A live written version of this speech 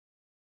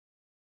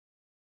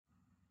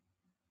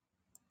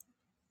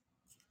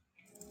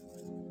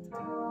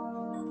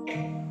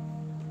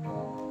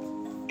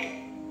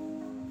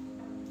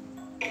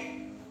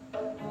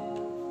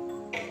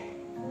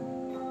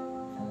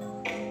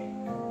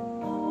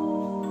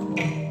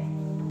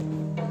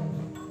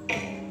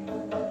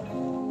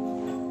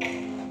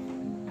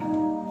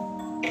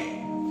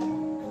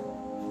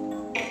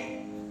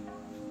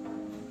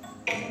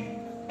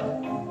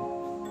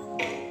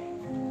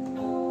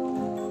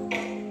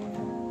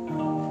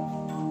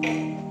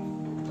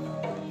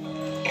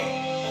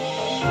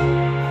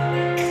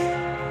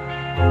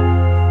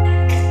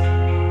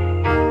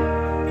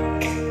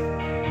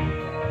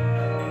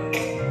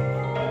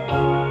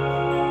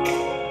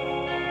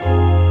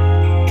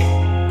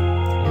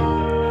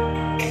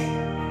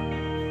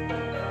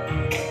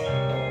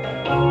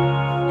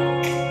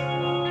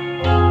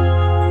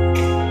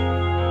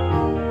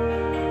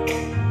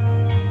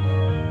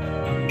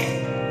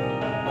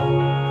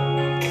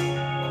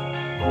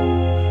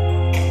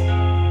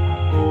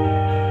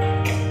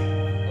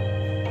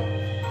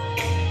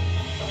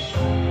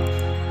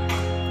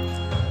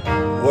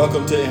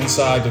Welcome to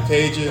Inside the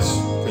Pages,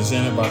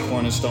 presented by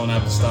Cornerstone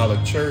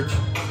Apostolic Church,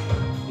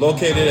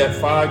 located at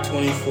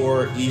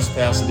 524 East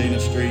Pasadena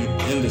Street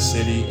in the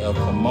city of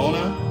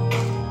Pomona.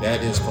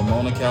 That is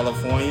Pomona,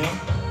 California.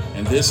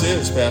 And this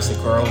is Pastor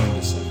Carl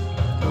Henderson.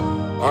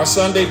 Our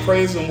Sunday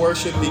praise and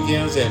worship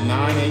begins at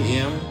 9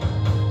 a.m.,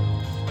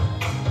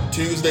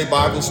 Tuesday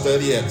Bible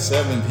study at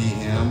 7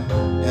 p.m.,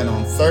 and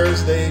on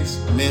Thursdays,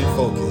 Men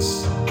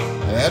Focus.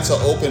 Now that's an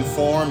open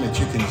forum that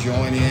you can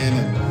join in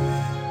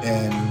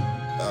and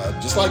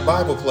just like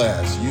Bible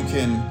class, you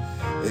can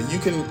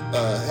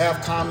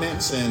have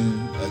comments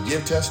and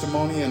give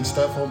testimony and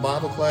stuff on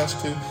Bible class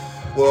too.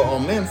 Well,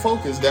 on Men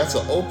Focus, that's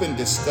an open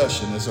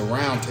discussion. It's a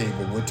round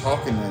table. We're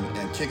talking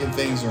and kicking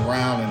things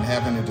around and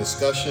having a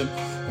discussion.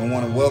 We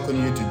want to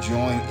welcome you to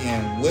join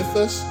in with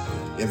us.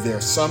 If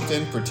there's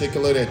something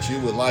particular that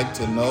you would like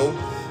to know,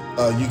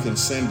 you can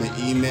send the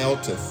email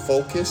to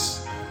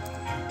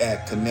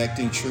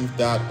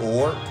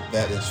focus@connectingtruth.org.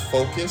 That is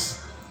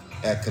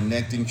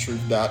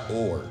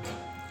focus@connectingtruth.org.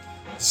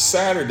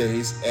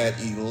 Saturdays at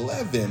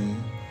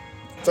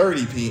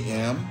 11:30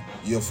 p.m.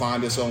 You'll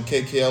find us on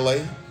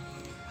KKLA.com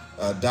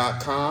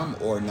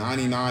or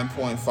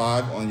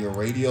 99.5 on your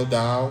radio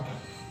dial.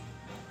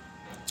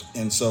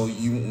 And so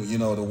you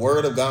know the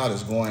word of God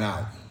is going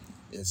out.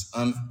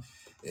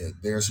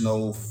 There's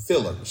no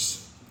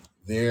fillers.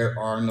 There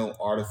are no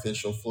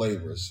artificial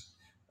flavors.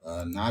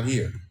 Not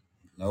here.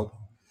 Nope.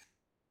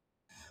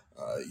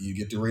 You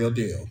get the real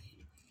deal.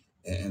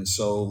 And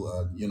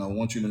so, I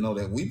want you to know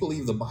that we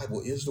believe the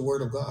Bible is the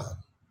Word of God.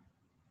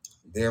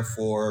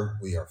 Therefore,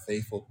 we are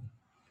faithful.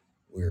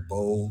 We're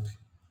bold.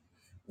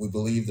 We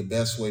believe the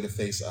best way to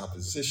face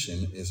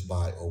opposition is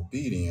by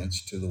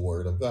obedience to the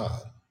Word of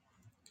God.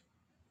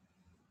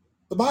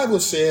 The Bible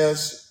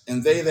says,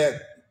 and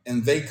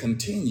they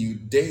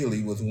continued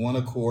daily with one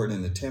accord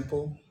in the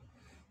temple,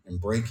 and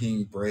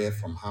breaking bread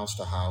from house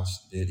to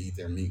house, did eat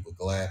their meat with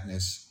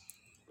gladness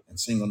and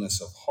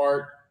singleness of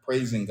heart,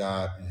 praising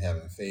God and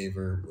having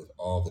favor with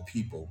all the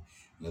people.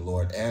 And the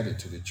Lord added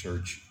to the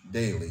church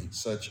daily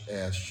such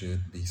as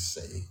should be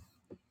saved.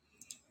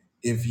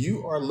 If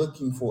you are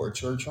looking for a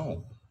church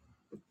home,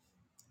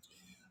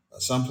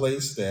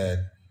 someplace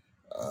that,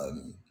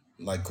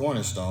 like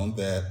Cornerstone,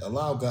 that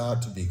allow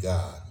God to be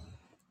God,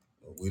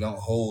 we don't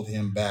hold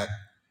him back.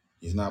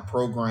 He's not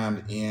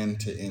programmed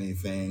into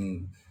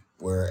anything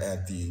where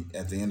at the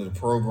end of the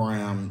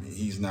program,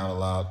 he's not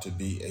allowed to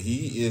be.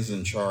 He is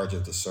in charge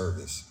of the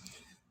service.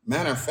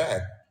 Matter of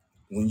fact,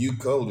 when you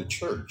go to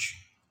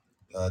church,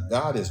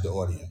 God is the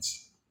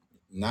audience,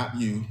 not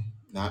you,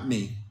 not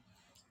me.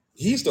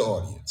 He's the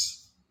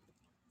audience.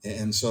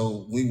 And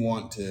so we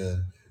want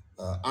to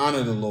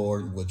honor the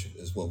Lord, which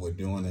is what we're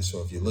doing. And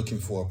so if you're looking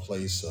for a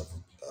place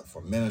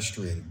for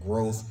ministry and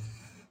growth,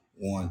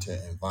 want to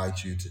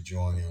invite you to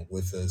join in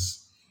with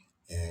us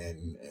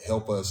and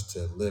help us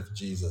to lift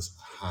Jesus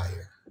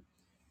higher.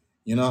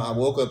 I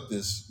woke up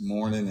this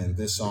morning and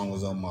this song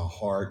was on my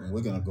heart, and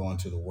we're going to go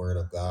into the Word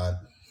of God.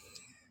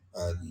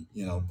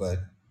 But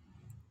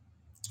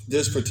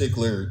this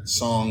particular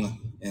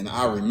song, and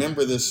I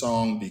remember this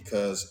song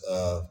because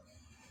of,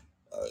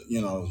 as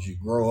you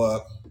grow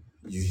up,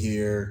 you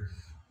hear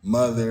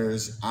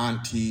mothers,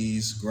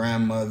 aunties,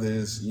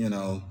 grandmothers,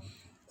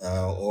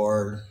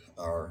 or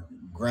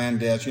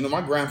granddads.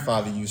 My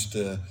grandfather used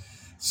to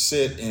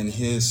sit in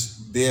his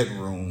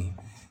bedroom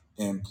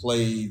and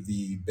play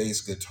the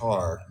bass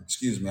guitar.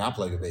 Excuse me, I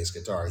play the bass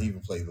guitar. He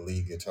would play the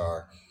lead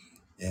guitar.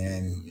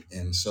 And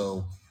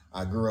so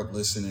I grew up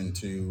listening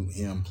to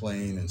him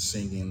playing and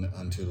singing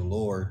unto the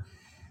Lord.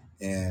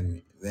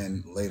 And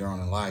then later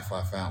on in life,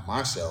 I found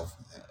myself,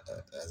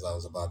 as I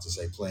was about to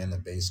say, playing the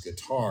bass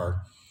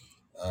guitar.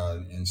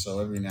 And so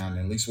every now and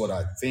then, at least what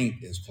I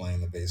think is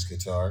playing the bass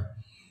guitar.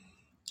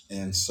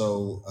 And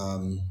so,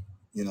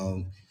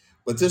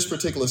 but this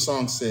particular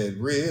song said,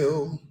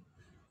 real,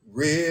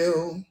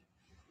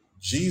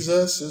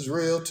 Jesus is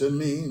real to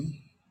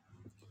me.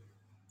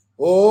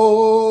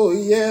 Oh,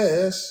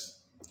 yes,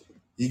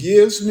 he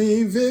gives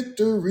me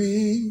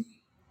victory.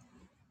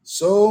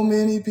 So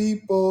many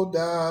people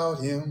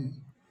doubt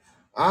him.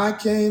 I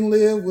can't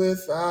live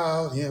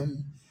without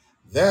him.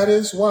 That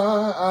is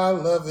why I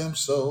love him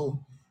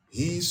so.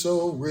 He's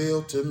so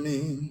real to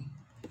me.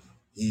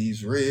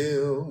 He's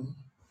real.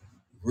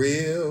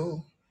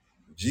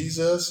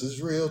 Jesus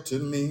is real to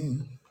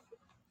me.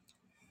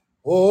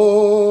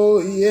 Oh,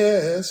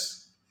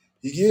 yes,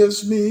 he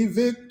gives me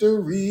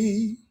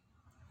victory.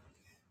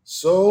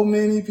 So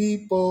many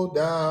people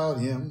doubt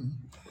him.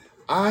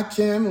 I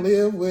can't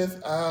live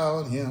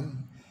without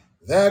him.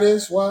 That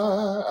is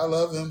why I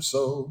love him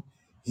so.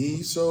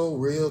 He's so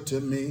real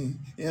to me.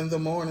 In the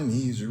morning,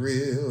 he's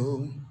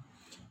real.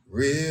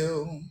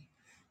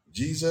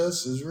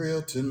 Jesus is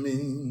real to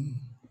me.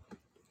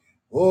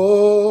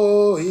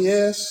 Oh,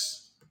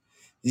 yes,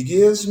 he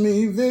gives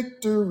me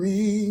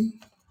victory.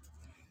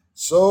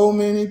 So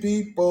many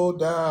people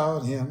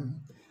doubt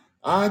him.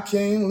 I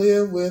can't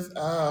live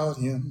without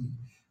him.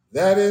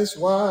 That is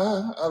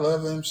why I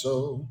love him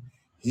so.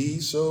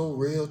 He's so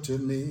real to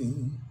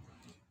me.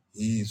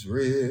 He's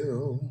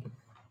real,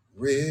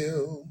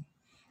 real.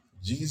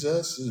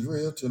 Jesus is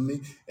real to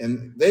me.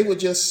 And they would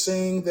just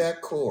sing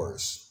that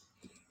chorus.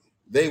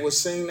 They would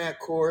sing that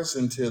chorus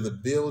until the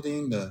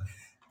building, the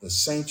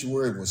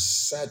sanctuary was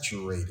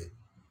saturated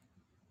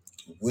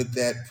with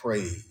that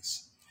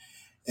praise.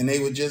 And they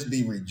would just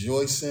be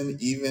rejoicing,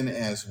 even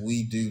as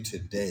we do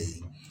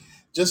today.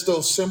 Just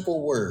those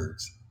simple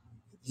words.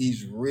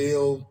 He's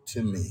real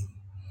to me.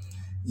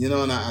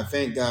 And I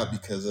thank God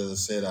because, as I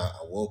said, I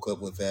woke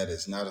up with that.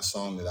 It's not a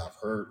song that I've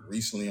heard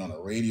recently on the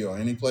radio or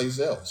anyplace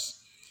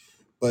else,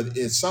 but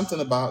it's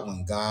something about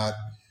when God,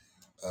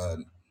 uh,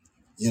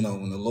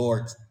 when the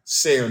Lord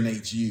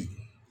serenades you,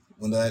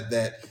 when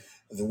that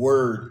the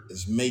word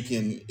is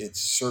making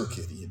its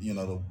circuit.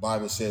 The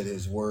Bible said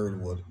His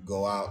word would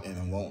go out and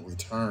it won't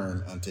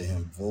return unto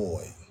Him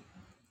void.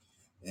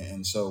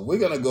 And so we're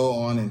going to go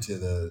on into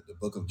the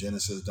book of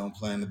Genesis. Don't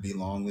plan to be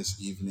long this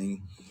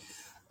evening,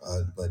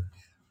 but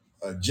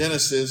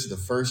Genesis, the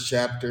first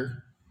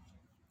chapter,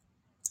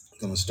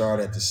 going to start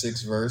at the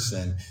sixth verse,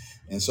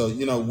 and so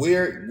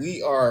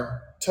we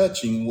are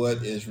touching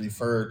what is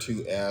referred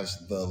to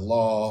as the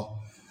law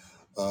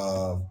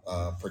of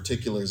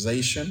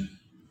particularization.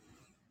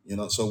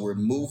 So we're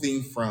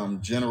moving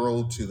from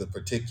general to the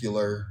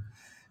particular,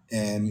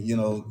 and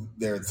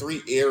there are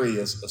three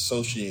areas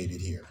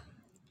associated here.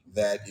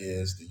 That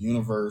is the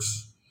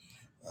universe,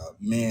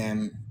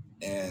 man,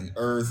 and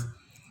earth.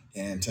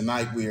 And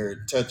tonight we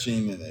are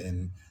touching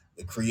in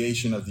the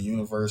creation of the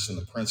universe and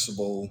the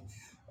principal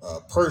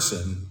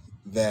person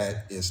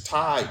that is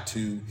tied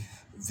to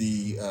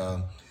the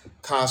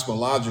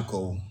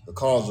cosmological, the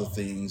cause of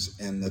things,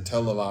 and the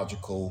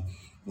teleological,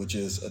 which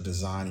is a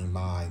designing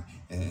mind.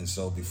 And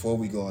so before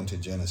we go into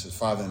Genesis,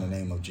 Father, in the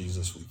name of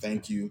Jesus, we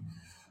thank you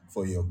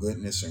for your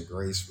goodness and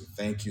grace. We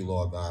thank you,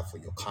 Lord God, for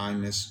your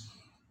kindness,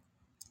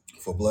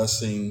 for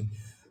blessing,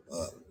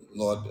 uh,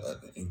 Lord,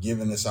 and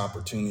giving this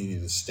opportunity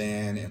to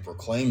stand and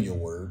proclaim your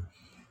word,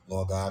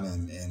 Lord God.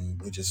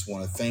 And we just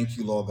want to thank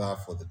you, Lord God,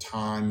 for the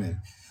time and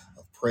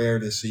of prayer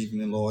this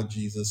evening, Lord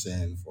Jesus,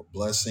 and for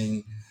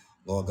blessing,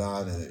 Lord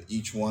God,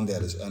 each one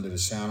that is under the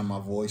sound of my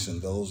voice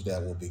and those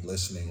that will be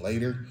listening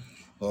later.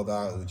 Lord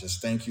God, we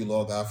just thank you,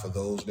 Lord God, for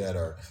those that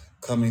are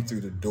coming through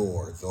the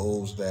door,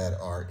 those that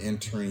are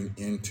entering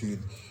into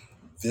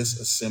this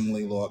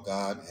assembly, Lord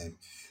God, and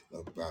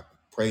I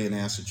pray and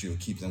ask that you would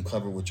keep them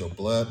covered with your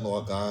blood,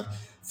 Lord God.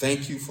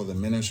 Thank you for the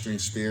ministering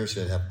spirits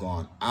that have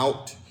gone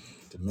out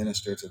to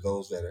minister to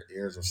those that are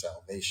heirs of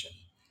salvation.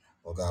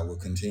 Lord God, we'll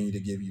continue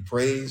to give you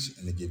praise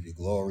and to give you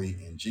glory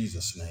in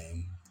Jesus'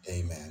 name.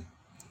 Amen.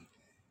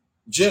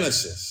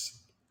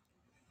 Genesis,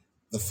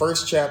 the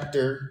first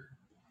chapter,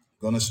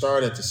 going to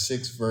start at the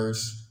sixth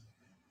verse.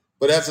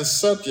 But as a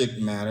subject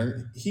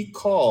matter, he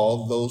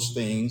called those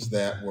things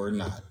that were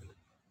not.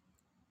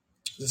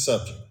 The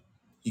subject.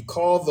 He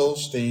called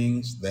those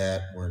things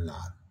that were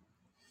not.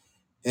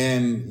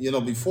 And,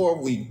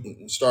 before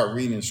we start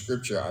reading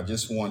scripture, I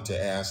just want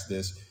to ask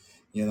this,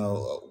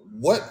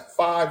 what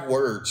five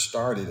words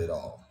started it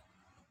all?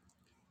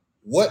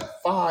 What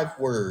five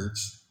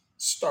words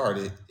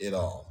started it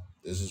all?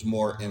 This is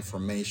more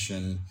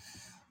information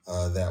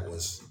that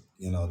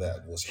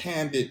was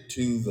handed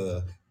to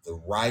the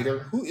writer.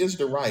 Who is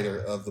the writer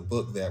of the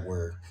book that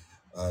we're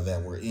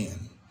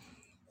in?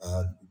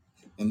 Uh,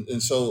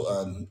 and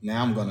so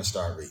now I'm going to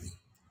start reading.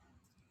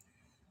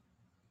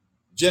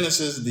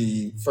 Genesis,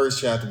 the first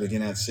chapter,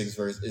 beginning at 6th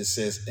verse, it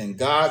says, "And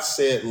God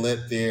said,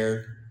 let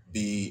there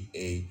be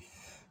a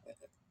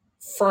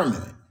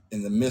firmament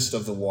in the midst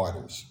of the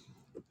waters,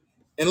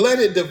 and let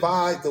it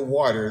divide the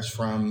waters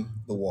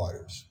from the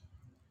waters.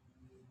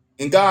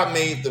 And God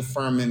made the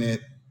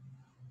firmament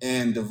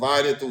and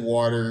divided the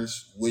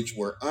waters which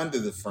were under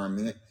the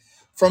firmament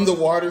from the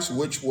waters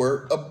which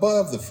were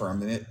above the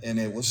firmament, and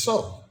it was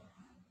so.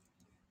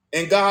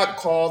 And God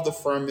called the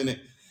firmament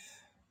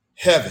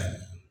heaven,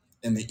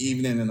 and the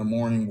evening and the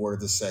morning were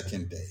the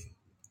second day.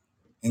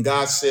 And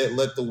God said,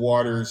 let the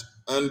waters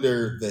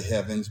under the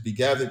heavens be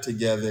gathered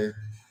together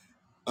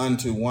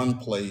unto one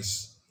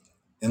place,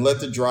 and let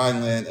the dry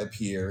land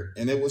appear.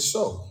 And it was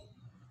so."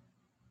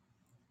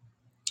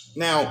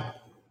 Now,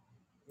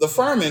 the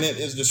firmament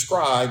is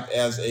described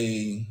as at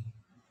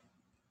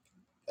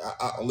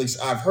least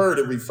I've heard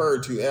it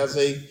referred to as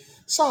a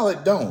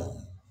solid dome.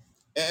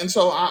 And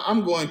so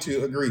I'm going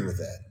to agree with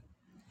that.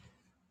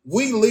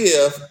 We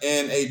live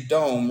in a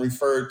dome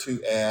referred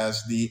to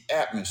as the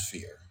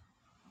atmosphere.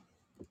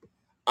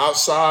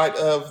 Outside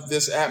of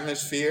this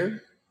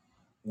atmosphere,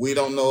 we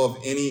don't know of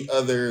any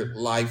other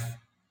life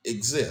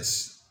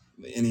exists,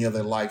 any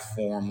other life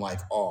form like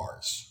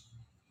ours.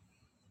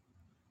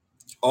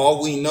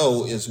 All we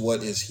know is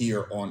what is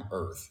here on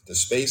Earth. The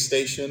space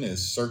station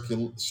is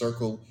circling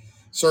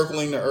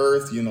the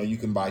Earth. You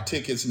can buy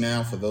tickets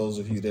now for those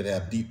of you that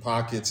have deep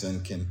pockets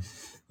and can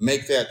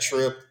make that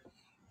trip.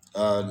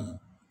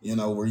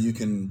 Where you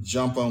can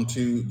jump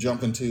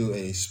into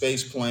a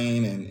space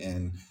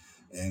plane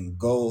and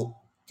go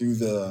through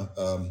the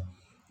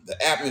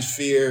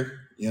atmosphere.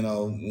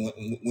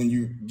 When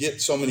you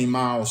get so many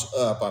miles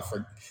up,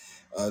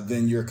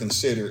 then you're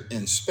considered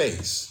in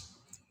space.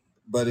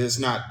 But it's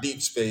not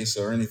deep space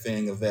or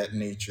anything of that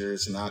nature.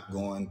 It's not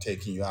going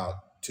taking you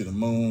out to the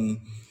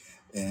moon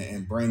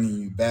and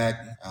bringing you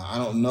back. I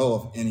don't know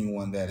of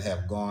anyone that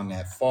have gone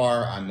that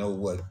far. I know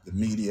what the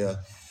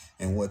media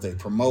and what they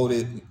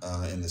promoted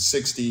in the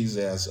 60s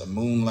as a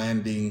moon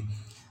landing.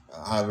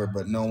 However,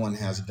 but no one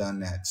has done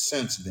that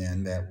since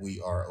then that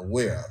we are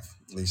aware of.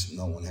 At least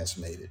no one has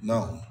made it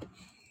known.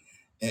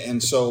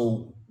 And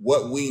so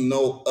what we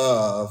know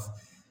of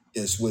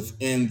is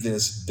within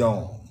this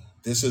dome.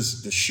 This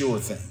is the sure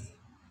thing.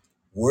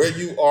 Where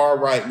you are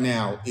right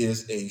now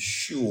is a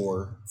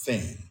sure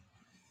thing.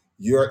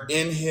 Your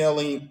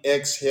inhaling,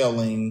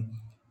 exhaling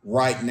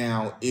right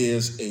now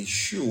is a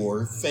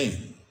sure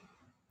thing.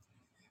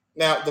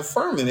 Now, the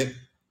firmament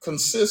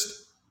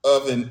consists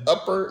of an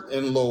upper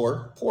and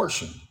lower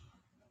portion.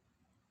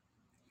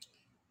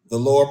 The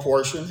lower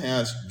portion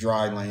has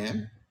dry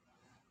land,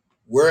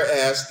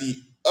 whereas the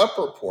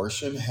upper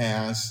portion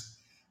has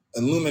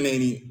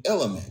illuminating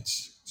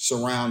elements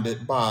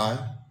surrounded by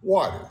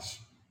waters.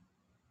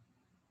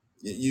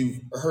 You've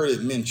heard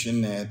it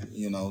mentioned that,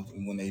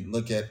 when they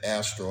look at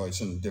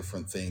asteroids and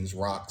different things,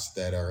 rocks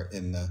that are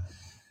in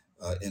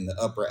the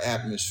upper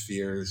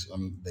atmospheres,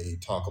 they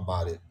talk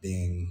about it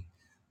being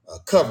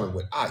covered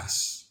with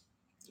ice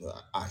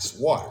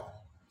water.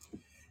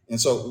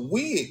 And so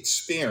we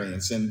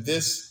experience in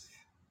this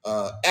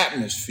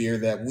atmosphere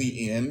that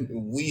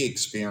we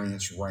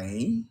experience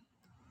rain,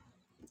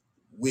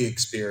 we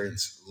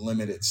experience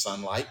limited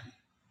sunlight,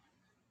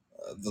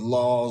 the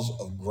laws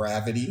of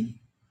gravity,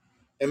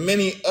 and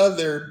many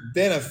other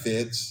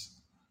benefits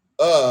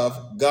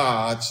of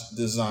God's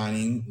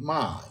designing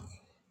mind.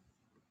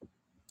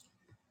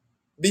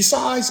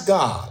 Besides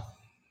God,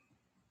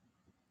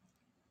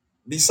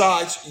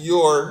 besides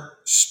your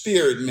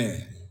spirit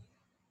man,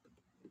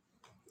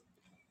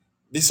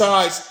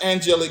 besides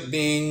angelic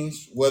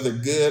beings, whether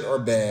good or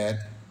bad,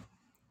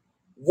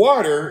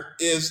 water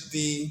is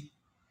the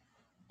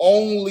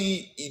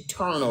only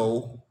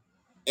eternal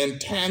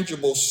and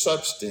tangible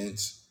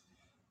substance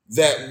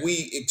that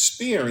we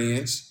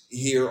experience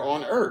here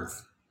on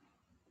earth.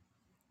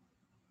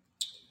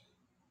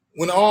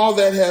 When all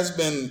that has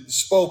been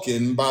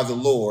spoken by the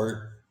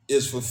Lord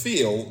is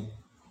fulfilled,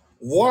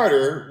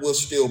 water will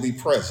still be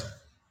present.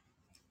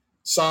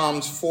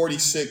 Psalms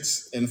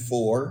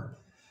 46:4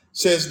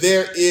 says,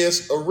 "There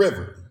is a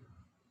river.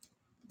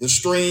 The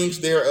streams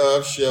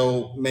thereof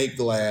shall make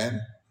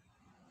glad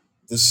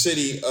the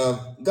city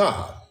of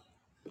God,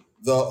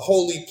 the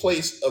holy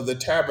place of the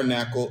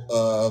tabernacle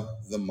of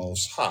the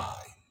Most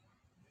High."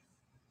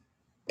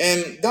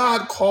 And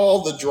God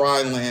called the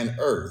dry land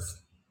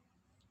earth,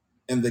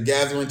 and the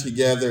gathering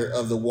together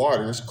of the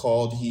waters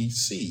called he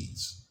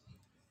seas.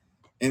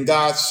 And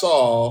God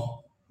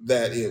saw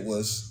that it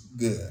was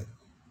good.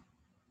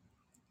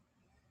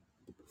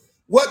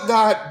 What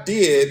God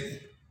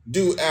did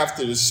do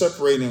after the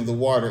separating of the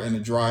water and the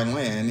dry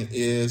land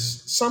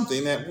is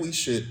something that we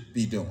should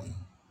be doing.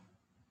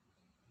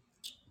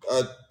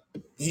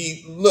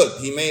 He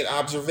made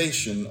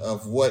observation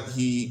of what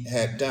he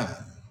had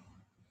done,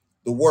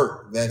 the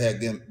work that had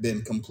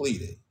been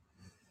completed.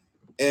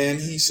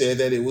 And he said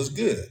that it was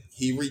good.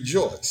 He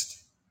rejoiced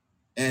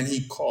and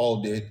he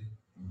called it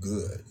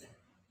good.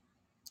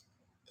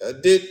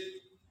 Did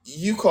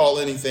you call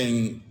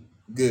anything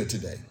good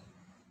today?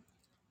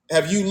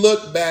 Have you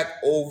looked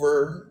back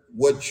over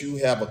what you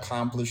have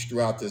accomplished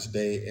throughout this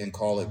day and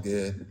call it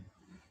good?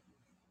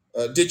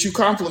 Did you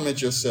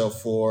compliment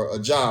yourself for a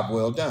job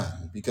well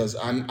done? Because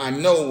I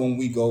know when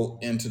we go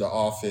into the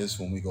office,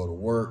 when we go to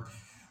work,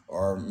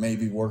 or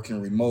maybe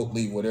working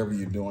remotely, whatever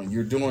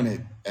you're doing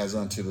it as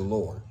unto the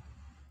Lord.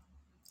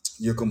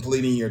 You're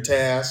completing your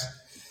task.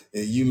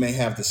 You may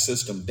have the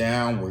system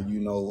down where you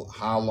know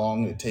how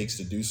long it takes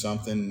to do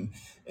something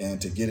and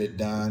to get it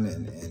done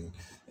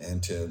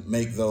and to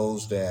make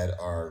those that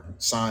are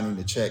signing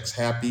the checks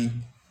happy.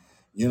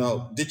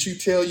 Did you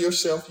tell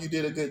yourself you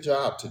did a good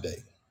job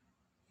today?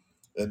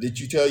 Did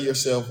you tell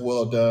yourself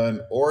well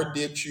done, or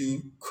did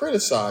you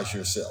criticize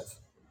yourself?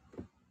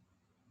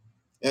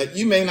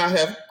 You may not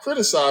have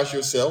criticized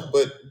yourself,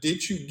 but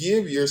did you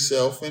give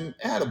yourself an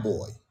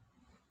attaboy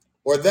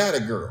or that a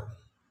girl?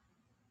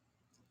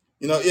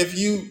 If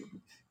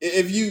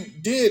you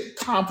did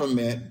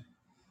compliment,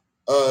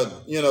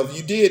 if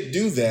you did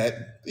do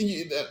that,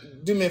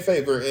 do me a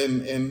favor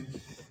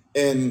and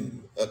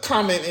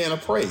comment in a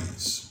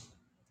praise.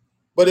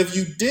 But if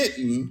you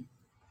didn't,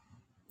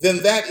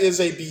 then that is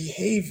a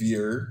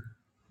behavior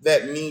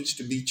that needs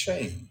to be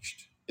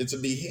changed. It's a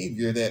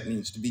behavior that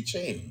needs to be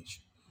changed.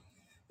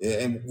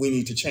 And we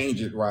need to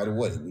change it right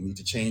away. We need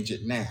to change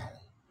it now.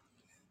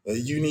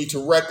 You need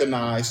to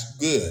recognize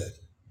good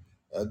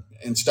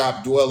and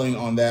stop dwelling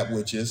on that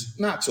which is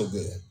not so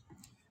good.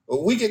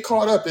 But we get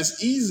caught up.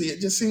 It's easy. It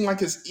just seems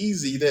like it's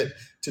easy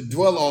to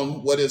dwell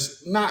on what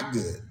is not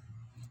good.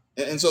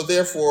 And so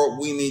therefore,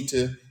 we need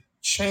to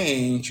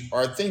change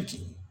our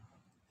thinking.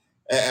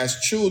 As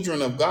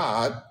children of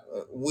God,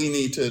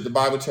 the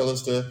Bible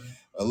tells us to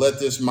let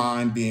this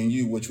mind be in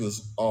you, which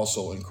was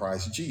also in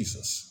Christ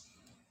Jesus.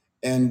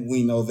 And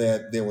we know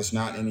that there was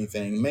not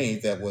anything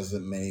made that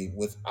wasn't made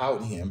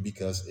without him,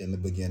 because in the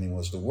beginning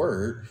was the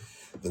Word.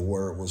 The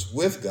Word was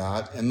with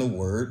God, and the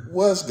Word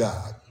was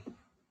God.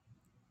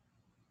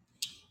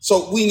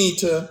 So we need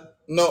to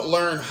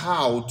learn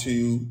how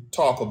to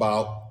talk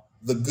about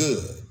the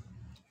good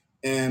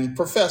and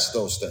profess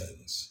those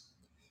things.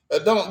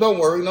 Don't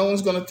worry. No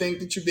one's going to think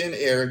that you're being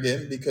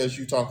arrogant because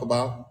you talk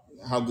about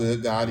how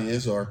good God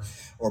is, or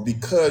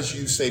because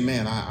you say,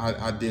 "Man,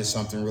 I did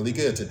something really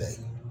good today."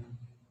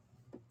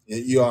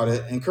 You ought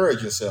to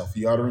encourage yourself.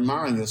 You ought to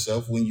remind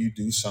yourself when you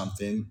do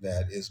something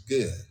that is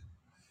good.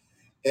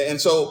 And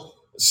so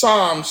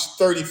Psalms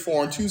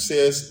 34:2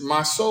 says,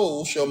 "My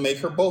soul shall make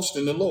her boast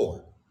in the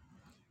Lord,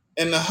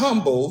 and the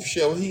humble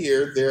shall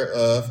hear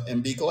thereof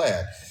and be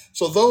glad."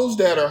 So those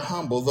that are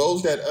humble,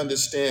 those that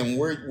understand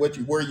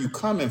where you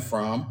coming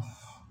from,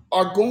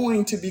 are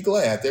going to be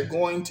glad. They're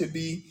going to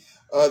be,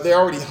 they're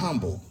already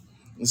humble.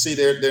 And see,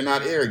 they're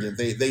not arrogant.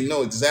 They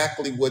know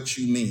exactly what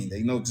you mean.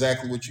 They know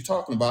exactly what you're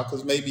talking about,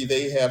 because maybe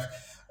they have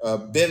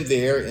been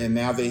there and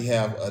now they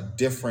have a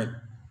different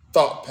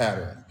thought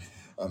pattern.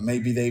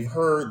 Maybe they've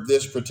heard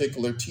this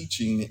particular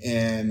teaching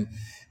and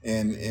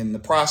in the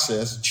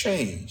process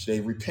change. They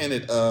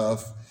repented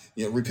of,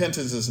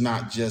 repentance is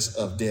not just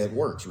of dead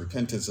works.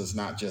 Repentance is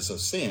not just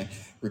of sin.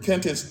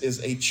 Repentance is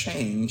a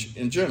change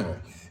in general.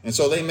 And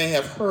so they may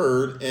have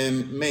heard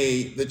and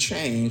made the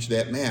change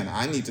that, man,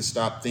 I need to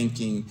stop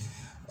thinking,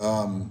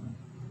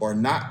 or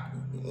not,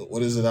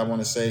 what is it I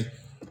want to say?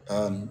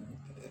 Um,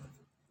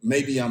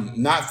 Maybe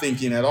I'm not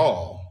thinking at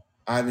all.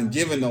 I haven't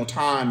given no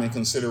time and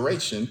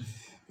consideration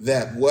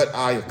that what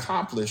I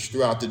accomplished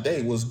throughout the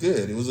day was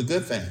good. It was a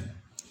good thing.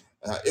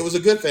 It was a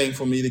good thing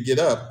for me to get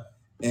up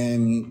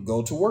and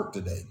go to work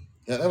today.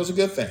 Yeah, that was a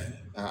good thing.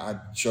 I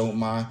showed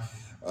my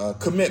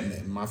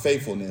commitment, my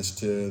faithfulness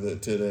to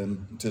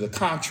the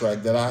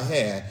contract that I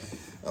had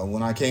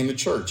when I came to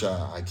church.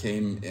 I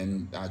came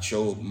and I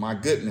showed my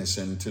goodness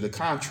and to the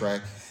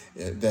contract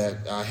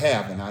that I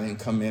have, and I didn't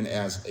come in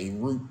as a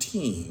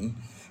routine,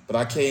 but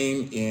I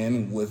came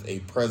in with a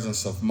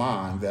presence of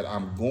mind that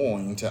I'm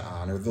going to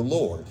honor the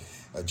Lord.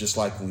 Just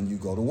like when you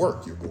go to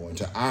work, you're going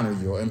to honor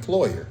your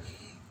employer.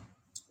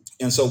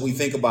 And so we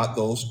think about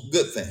those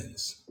good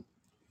things.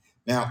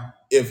 Now,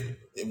 if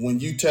when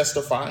you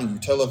testify and you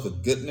tell of the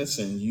goodness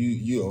and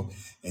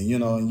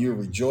and you're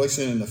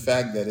rejoicing in the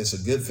fact that it's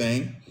a good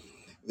thing,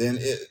 then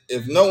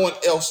if no one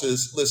else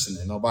is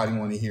listening, nobody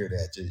want to hear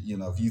that.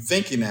 If you're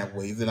thinking that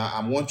way, then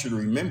I want you to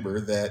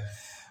remember that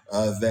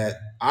that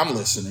I'm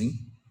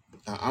listening.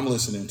 I'm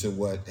listening to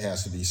what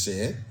has to be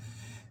said,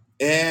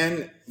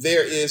 and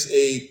there is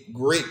a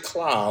great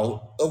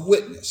cloud of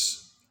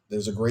witness.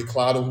 There's a great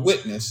cloud of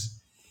witness,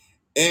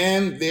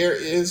 and there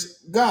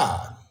is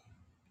God.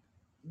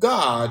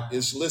 God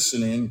is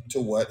listening to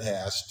what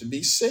has to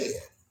be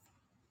said.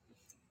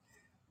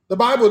 The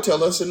Bible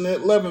tells us in the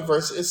 11th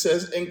verse, it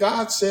says, "And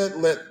God said,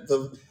 let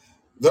the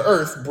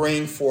earth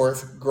bring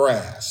forth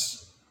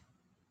grass."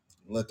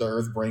 Let the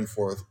earth bring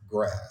forth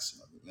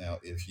grass. Now,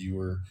 if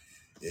you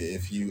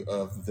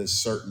of this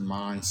certain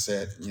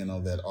mindset,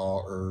 that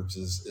all herbs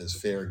is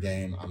fair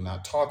game, I'm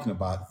not talking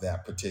about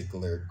that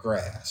particular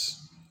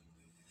grass.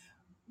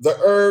 The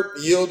herb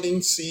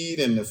yielding seed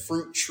and the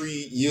fruit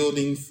tree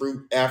yielding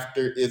fruit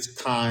after its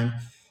kind,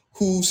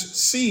 whose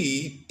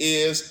seed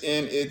is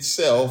in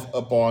itself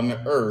upon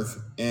the earth,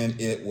 and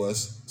it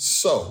was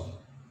so.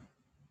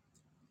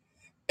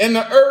 And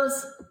the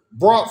earth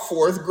brought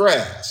forth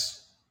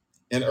grass,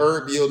 and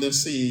herb yielding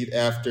seed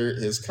after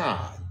his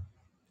kind,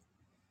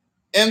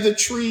 and the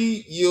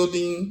tree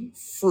yielding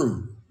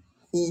fruit,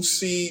 whose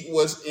seed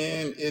was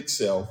in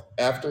itself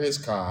after his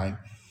kind.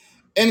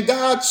 And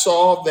God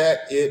saw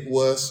that it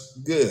was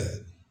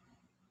good.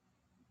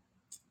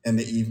 And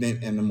the evening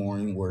and the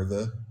morning were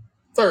the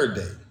third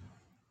day.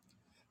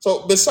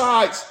 So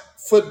besides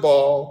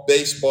football,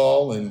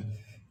 baseball, and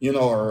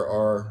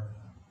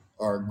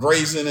or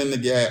grazing in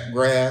the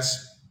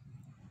grass,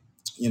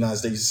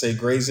 as they say,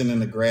 grazing in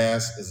the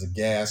grass is a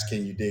gas.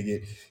 Can you dig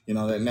it?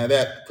 Now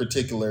that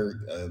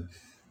particular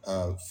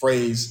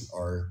phrase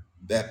or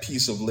that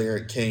piece of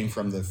lyric came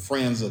from the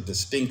Friends of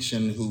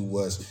Distinction, who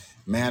was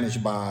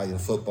managed by a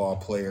football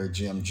player,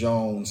 Jim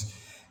Jones,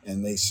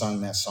 and they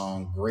sung that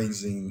song,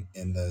 "Grazing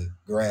in the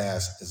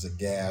grass is a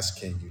gas.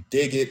 Can you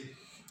dig it?"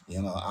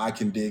 I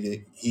can dig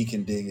it. He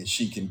can dig it.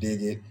 She can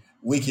dig it.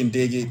 We can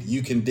dig it.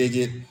 You can dig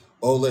it.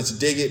 Oh, let's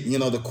dig it.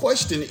 The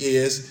question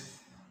is,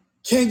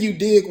 can you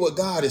dig what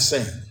God is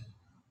saying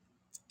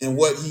and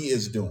what He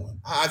is doing?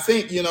 I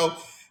think,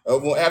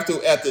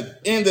 after at the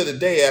end of the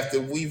day, after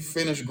we've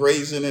finished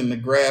grazing in the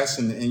grass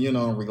and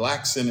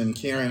relaxing and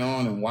carrying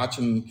on and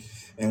watching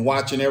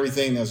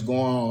everything that's going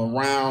on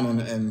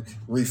around and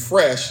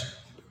refresh,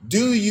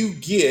 do you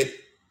get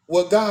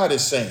what God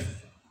is saying?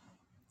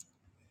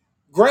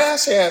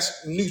 Grass has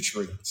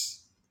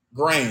nutrients,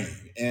 grain,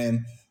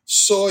 and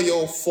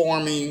soil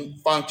forming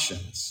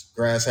functions.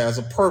 Grass has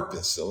a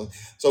purpose.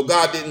 So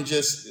God didn't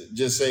just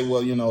say,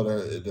 well,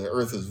 the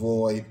earth is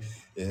void.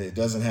 It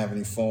doesn't have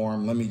any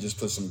form. Let me just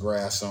put some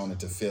grass on it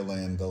to fill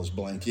in those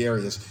blank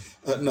areas.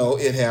 No,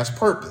 it has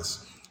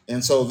purpose.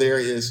 And so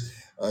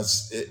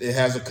it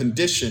has a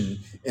condition,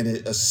 and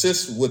it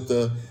assists with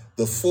the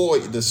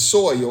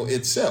soil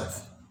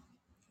itself.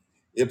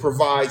 It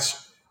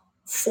provides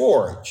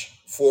forage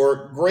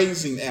for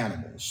grazing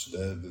animals,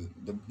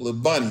 the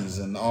bunnies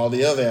and all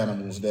the other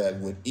animals that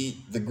would eat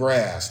the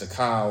grass, the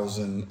cows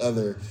and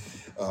other,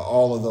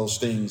 all of those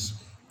things.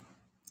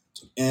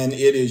 And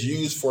it is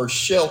used for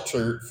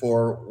shelter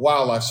for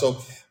wildlife. So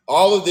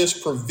all of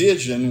this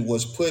provision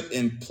was put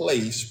in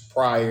place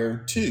prior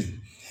to.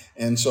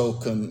 And so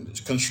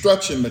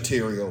construction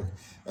material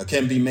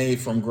can be made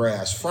from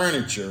grass,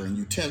 furniture and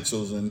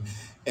utensils,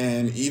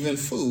 and even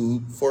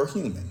food for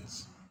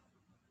humans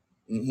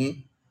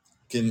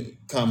can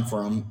come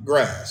from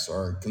grass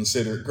or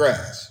considered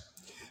grass.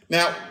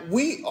 Now,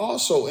 we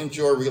also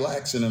enjoy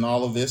relaxing in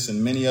all of this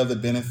and many other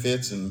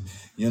benefits. And,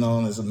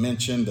 as I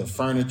mentioned, the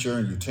furniture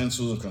and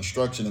utensils and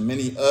construction and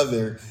many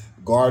other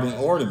garden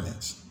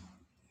ornaments.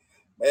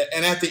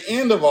 And at the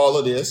end of all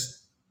of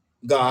this,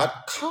 God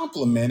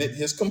complimented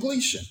his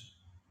completion.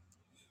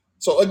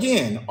 So,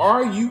 again,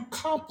 are you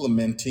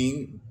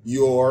complimenting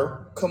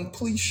your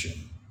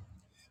completion?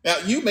 Now,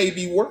 you may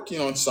be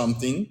working on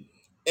something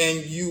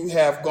and you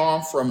have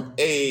gone from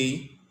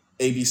A,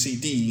 B, C,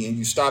 D, and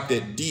you stopped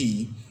at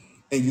D,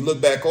 and you look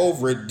back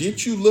over it.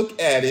 Did you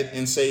look at it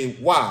and say,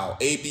 wow,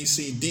 A, B,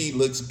 C, D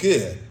looks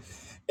good?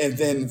 And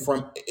then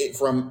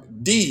from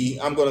D,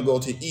 I'm going to go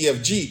to E,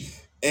 F, G.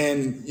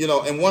 And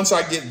once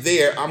I get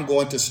there, I'm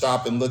going to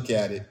stop and look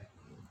at it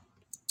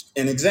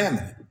and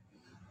examine it.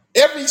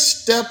 Every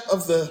step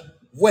of the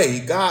way,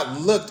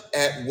 God looked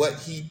at what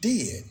he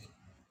did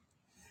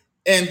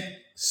and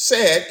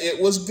said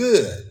it was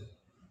good.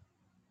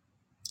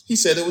 He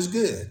said it was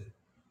good.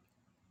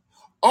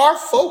 Our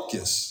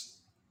focus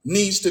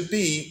needs to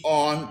be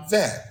on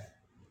that.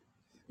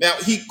 Now,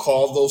 he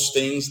called those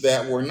things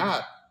that were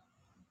not,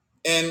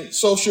 and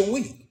so should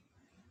we.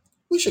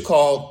 We should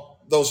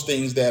call those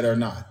things that are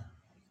not,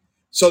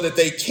 so that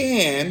they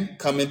can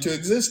come into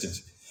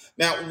existence.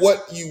 Now,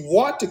 what you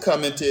want to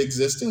come into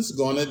existence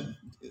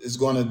is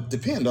going to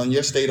depend on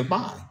your state of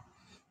mind.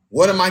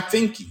 What am I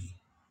thinking?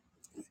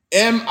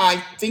 Am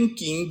I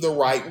thinking the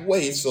right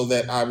way so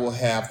that I will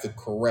have the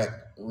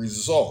correct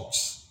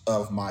results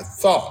of my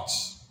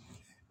thoughts?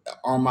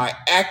 Are my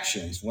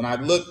actions, when I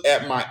look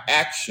at my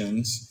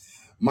actions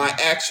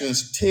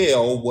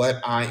tell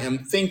what I am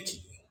thinking.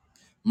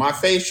 My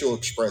facial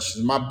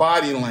expressions, my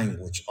body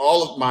language,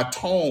 all of my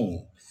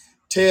tone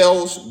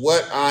tells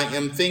what I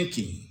am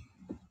thinking.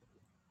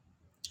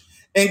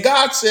 And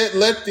God said,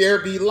 let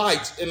there be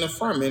lights in the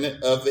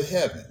firmament of the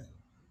heaven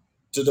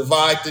to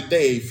divide the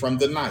day from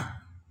the night.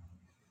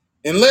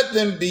 And let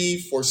them be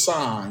for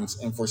signs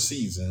and for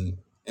seasons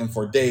and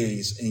for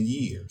days and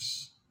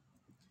years.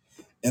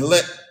 And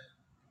let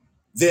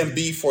them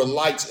be for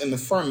lights in the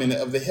firmament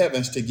of the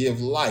heavens to give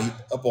light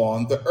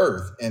upon the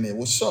earth. And it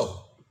was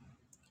so.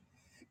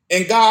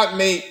 And God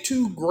made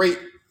two great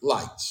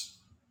lights,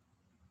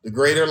 the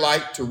greater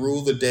light to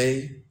rule the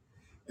day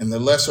and the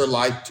lesser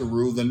light to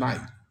rule the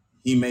night.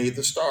 He made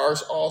the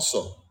stars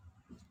also.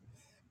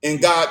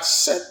 And God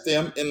set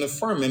them in the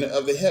firmament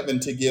of the heaven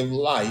to give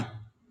light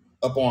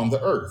upon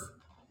the earth,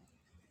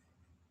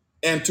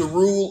 and to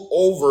rule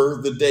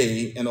over the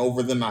day and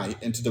over the night,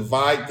 and to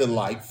divide the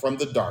light from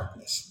the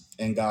darkness.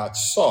 And God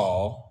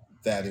saw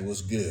that it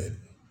was good.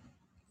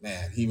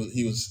 Man, he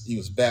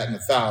was batting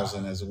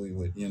 1,000, as we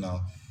would.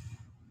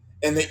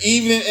 And the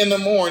evening and the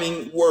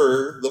morning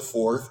were the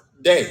fourth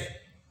day.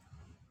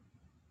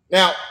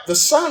 Now, the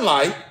sun,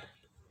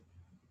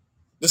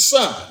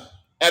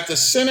 at the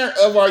center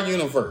of our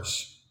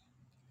universe,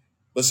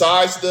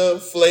 besides the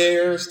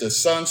flares, the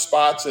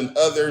sunspots, and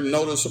other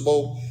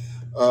noticeable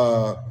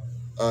uh,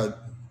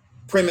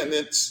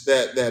 preeminence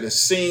that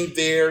is seen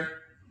there,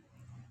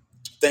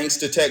 thanks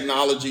to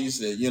technologies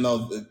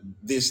that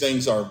these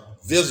things are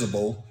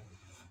visible.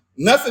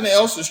 Nothing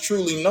else is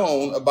truly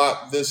known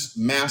about this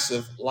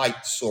massive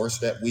light source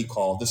that we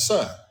call the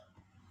sun.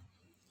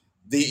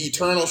 The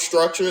eternal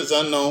structure is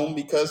unknown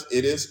because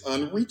it is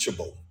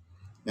unreachable.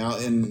 Now,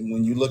 and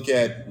when you look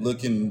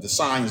in the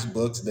science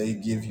books, they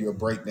give you a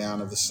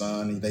breakdown of the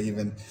sun. They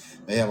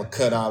have a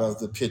cutout of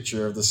the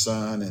picture of the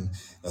sun, and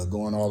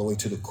going all the way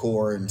to the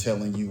core and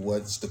telling you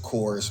what the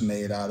core is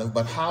made out of.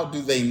 But how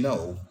do they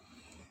know?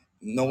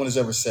 No one has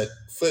ever set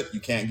foot. You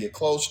can't get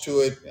close to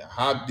it.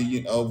 How do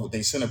you know?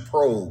 They sent a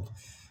probe.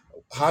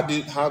 How do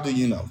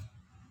you know?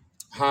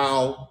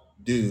 How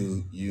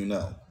do you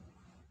know?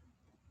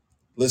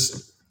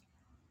 Listen,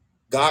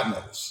 God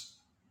knows.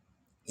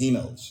 He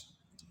knows.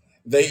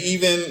 They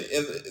even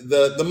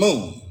the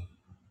moon.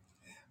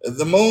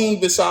 The moon,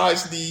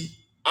 besides the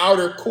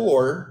outer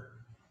core,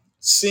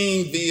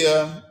 seen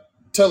via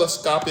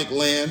telescopic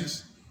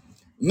lens,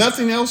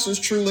 nothing else is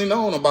truly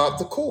known about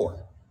the core.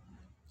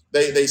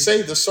 They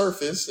say the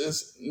surface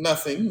is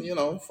nothing,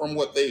 from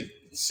what they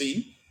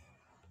see,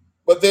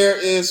 but there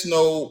is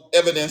no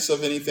evidence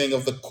of anything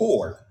of the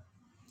core.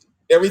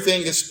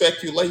 Everything is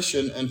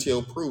speculation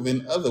until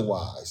proven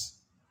otherwise.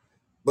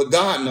 But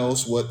God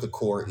knows what the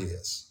core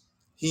is.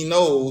 He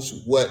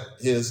knows what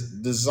his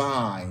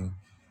design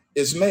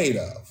is made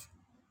of.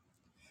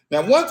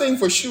 Now, one thing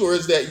for sure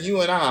is that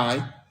you and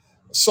I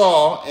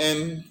saw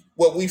and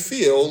what we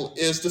feel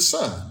is the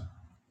sun.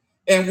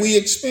 And we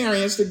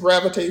experience the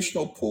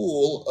gravitational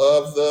pull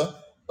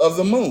of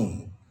the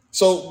moon.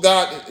 So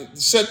God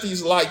set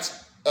these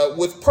lights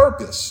with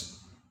purpose.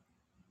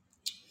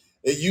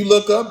 You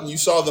look up and you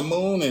saw the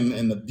moon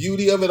and the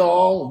beauty of it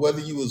all, whether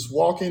you was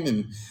walking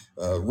and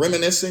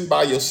reminiscing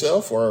by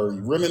yourself or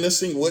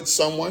reminiscing with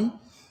someone.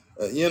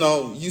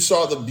 You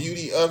saw the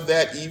beauty of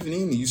that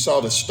evening. You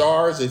saw the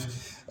stars.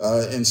 If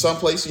in some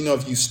place,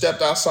 if you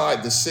stepped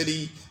outside the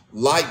city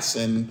lights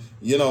and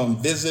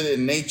visited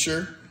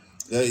nature,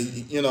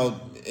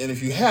 and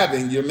if you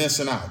haven't, you're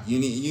missing out. You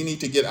need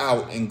to get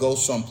out and go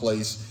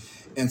someplace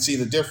and see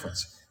the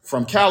difference.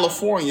 From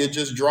California,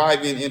 just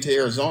driving into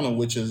Arizona,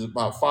 which is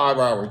about 5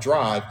 hour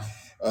drive,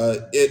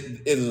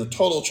 it is a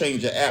total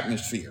change of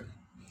atmosphere.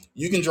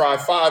 You can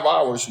drive 5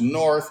 hours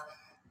north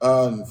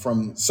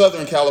from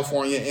Southern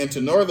California into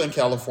Northern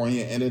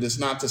California, and it is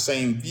not the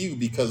same view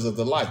because of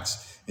the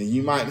lights. And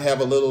you might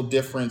have a little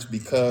difference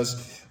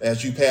because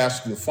as you pass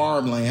through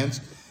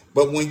farmlands,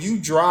 but when you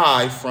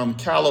drive from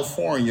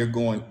California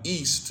going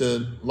east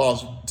to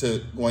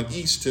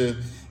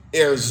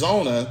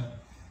Arizona,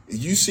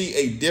 you see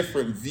a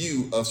different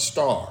view of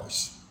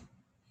stars.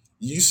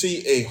 You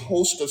see a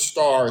host of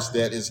stars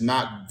that is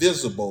not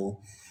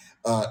visible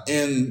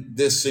in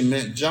this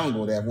cement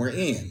jungle that we're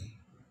in.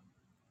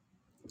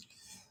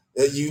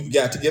 You've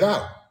got to get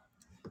out.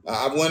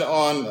 I went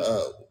on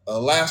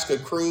Alaska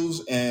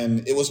cruise,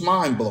 and it was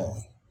mind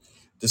blowing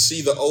to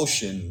see the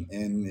ocean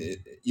and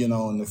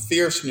the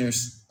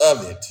fierceness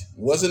of it.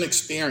 Wasn't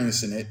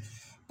experiencing it,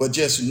 but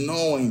just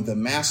knowing the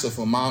massive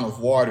amount of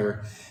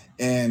water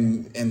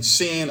and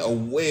seeing a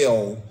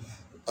whale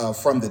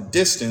from the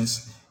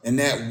distance, and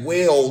that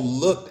whale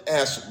looked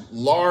as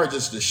large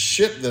as the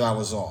ship that I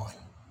was on.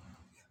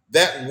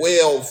 That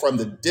whale from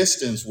the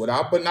distance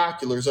without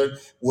binoculars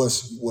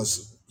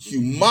was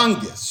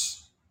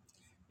humongous.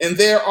 And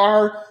there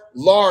are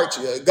large,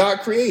 God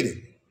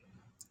created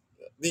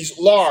these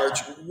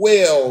large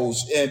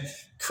whales and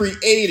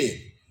created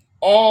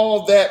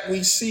all that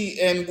we see,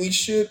 and we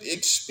should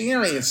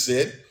experience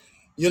it.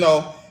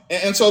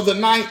 And so the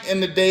night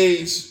and the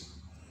days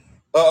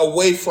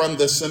away from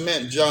the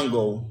cement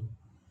jungle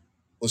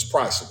was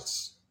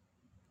priceless.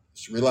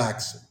 It's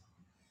relaxing.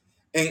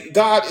 And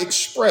God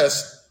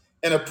expressed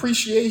an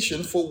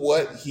appreciation for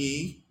what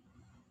he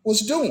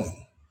was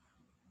doing.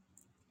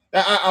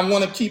 Now, I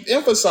want to keep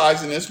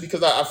emphasizing this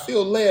because I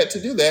feel led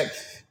to do that.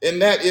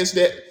 And that is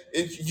that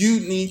you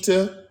need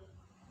to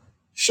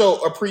show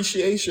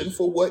appreciation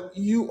for what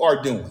you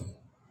are doing.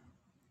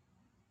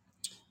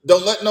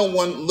 Don't let no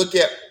one look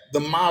at the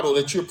model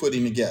that you're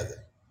putting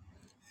together.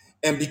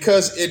 And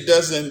because it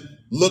doesn't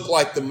look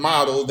like the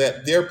model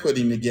that they're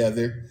putting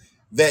together,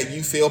 that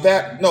you feel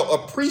bad. No,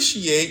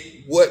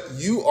 appreciate what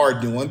you are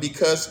doing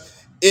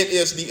because it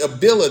is the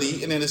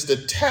ability and it is the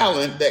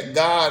talent that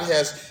God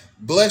has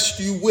blessed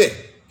you with.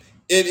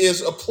 It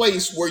is a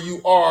place where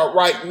you are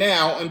right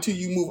now until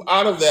you move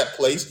out of that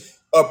place.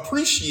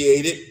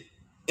 Appreciate it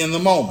in the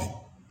moment.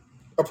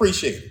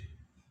 Appreciate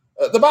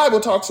it. The Bible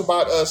talks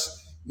about us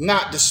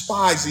not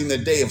despising the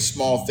day of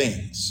small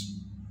things.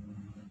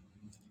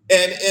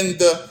 And in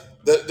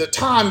the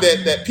time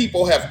that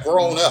people have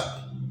grown up,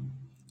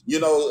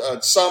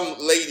 some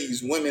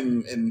ladies,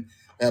 women, and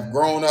have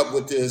grown up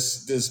with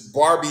this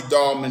Barbie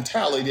doll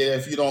mentality that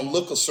if you don't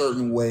look a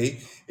certain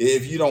way,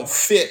 if you don't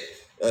fit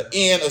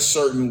in a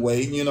certain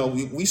way,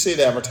 we see it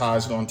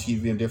advertised on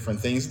TV and different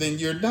things, then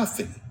you're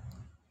nothing.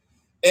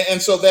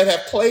 And so that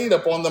have played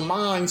upon the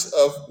minds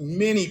of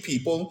many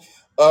people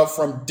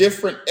from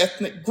different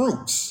ethnic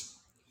groups.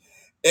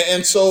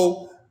 And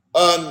so,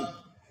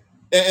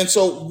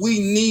 we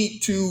need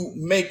to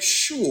make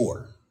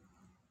sure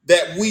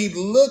that we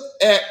look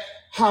at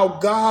how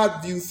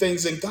God viewed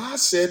things, and God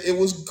said it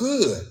was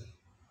good.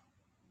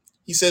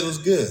 He said it was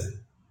good.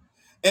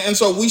 And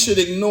so we should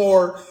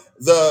ignore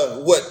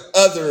what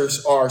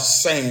others are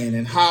saying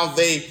and how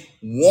they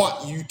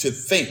want you to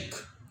think,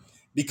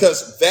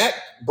 because that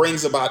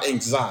brings about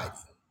anxiety.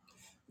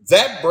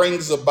 That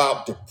brings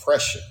about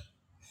depression.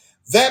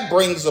 That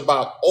brings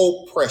about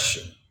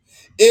oppression.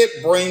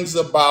 It brings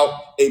about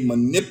a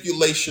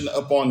manipulation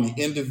upon the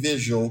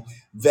individual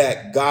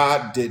that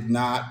God did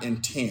not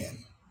intend.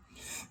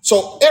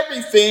 So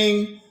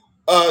everything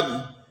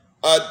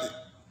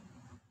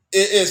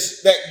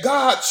is that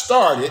God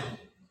started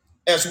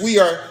as we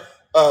are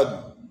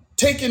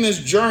taking this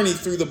journey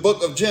through the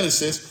book of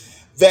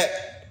Genesis, that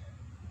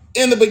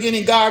in the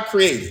beginning God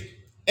created,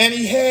 and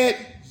he had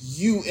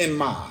you in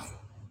mind.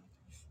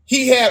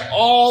 He had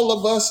all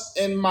of us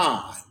in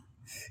mind.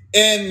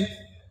 And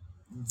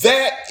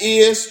that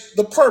is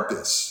the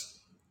purpose.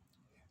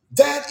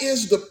 That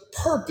is the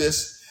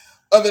purpose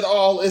of it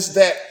all, is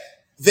that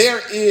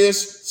there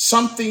is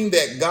something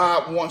that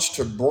God wants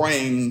to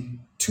bring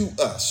to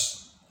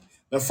us.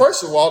 Now,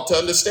 first of all, to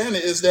understand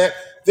it is that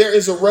there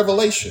is a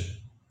revelation.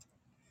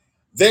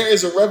 There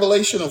is a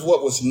revelation of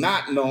what was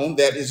not known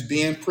that is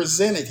being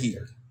presented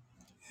here.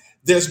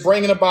 There's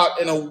bringing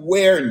about an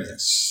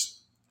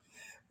awareness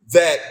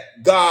that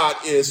God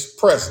is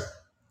present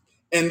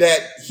and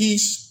that he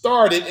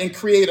started and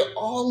created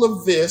all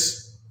of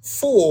this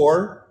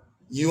for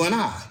you and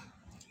I.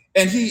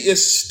 And he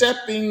is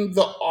stepping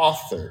the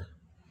author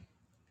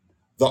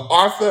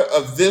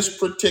of this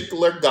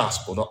particular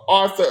gospel, the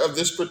author of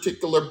this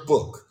particular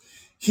book.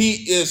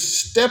 He is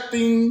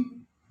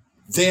stepping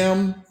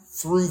them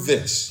through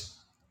this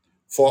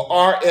for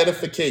our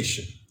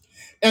edification.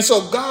 And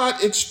so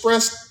God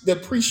expressed the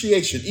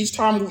appreciation. Each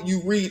time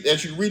you read,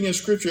 as you read in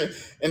scripture,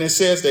 and it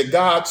says that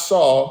God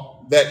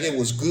saw that it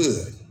was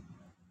good,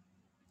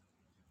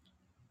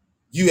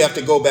 you have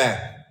to go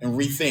back and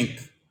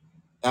rethink.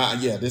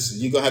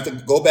 You're gonna have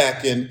to go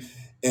back and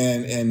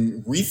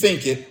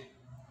rethink it.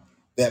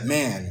 That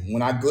man,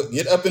 when I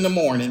get up in the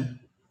morning,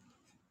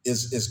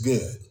 is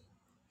good.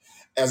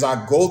 As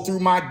I go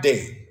through my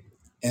day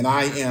and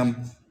I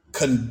am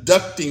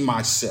conducting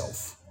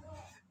myself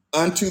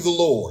unto the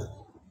Lord,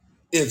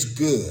 it's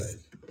good.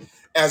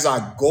 As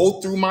I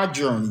go through my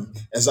journey,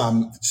 as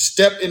I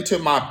step into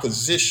my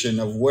position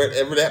of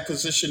wherever that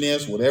position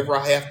is, whatever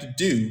I have to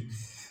do,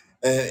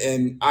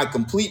 and I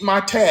complete my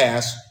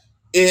task,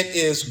 it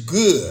is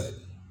good.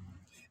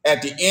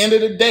 At the end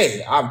of the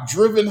day, I've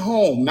driven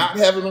home, not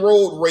having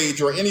road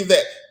rage or any of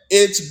that.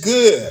 It's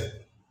good.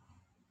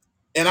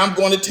 And I'm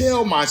going to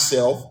tell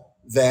myself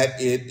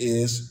that it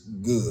is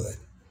good.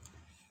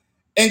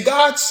 And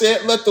God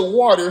said, let the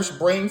waters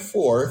bring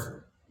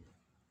forth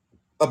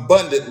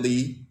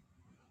abundantly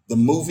the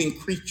moving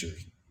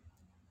creatures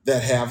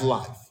that have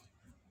life,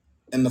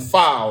 and the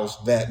fowls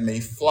that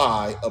may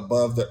fly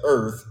above the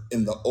earth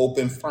in the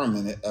open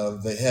firmament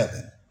of the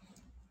heaven.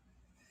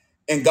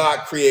 And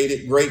God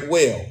created great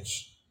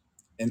whales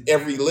and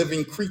every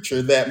living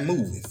creature that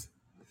moveth,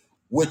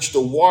 which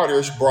the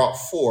waters brought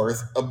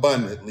forth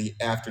abundantly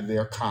after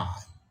their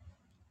kind.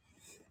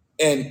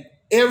 And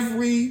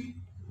every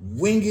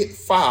winged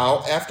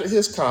fowl after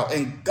his kind.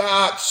 And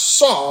God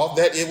saw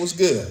that it was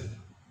good.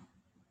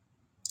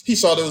 He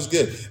saw that it was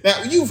good.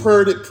 Now, you've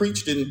heard it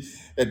preached in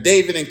that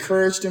David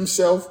encouraged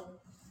himself.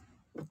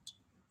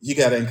 You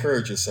got to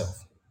encourage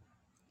yourself.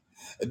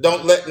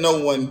 Don't let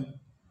no one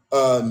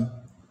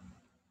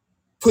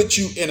put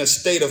you in a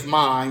state of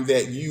mind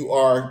that you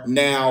are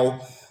now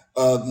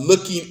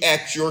looking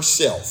at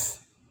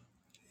yourself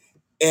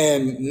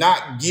and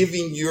not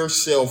giving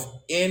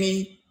yourself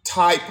any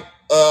type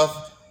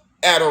of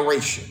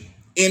adoration,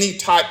 any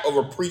type of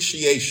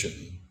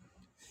appreciation,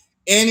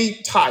 any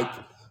type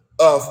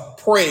of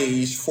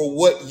praise for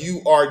what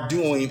you are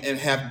doing and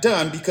have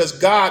done, because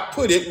God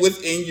put it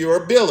within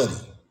your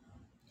ability.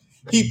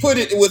 He put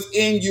it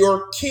within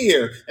your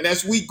care. And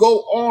as we go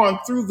on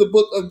through the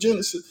book of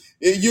Genesis,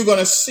 you're going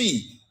to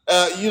see,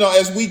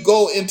 as we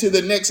go into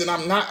the next, and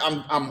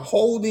I'm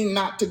holding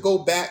not to go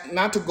back,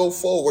 not to go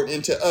forward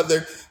into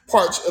other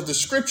parts of the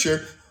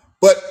scripture,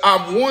 but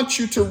I want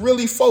you to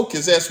really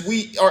focus as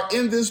we are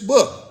in this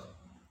book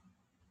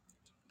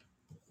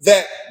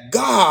that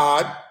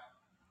God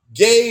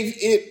gave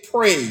it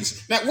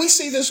praise. Now we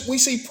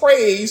see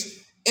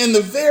praise in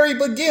the very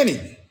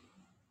beginning.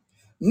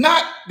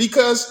 Not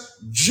because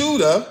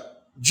Judah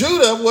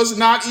was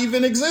not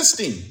even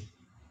existing,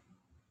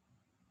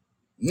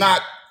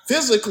 not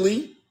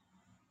physically,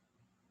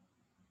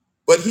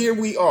 but here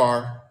we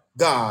are,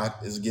 God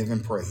is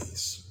giving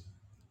praise.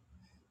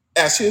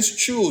 As his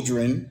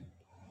children,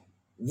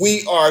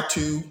 we are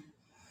to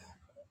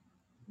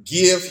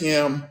give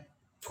him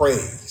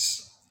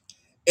praise.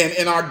 And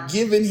in our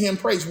giving him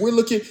praise, we're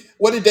looking,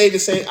 what did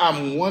David say?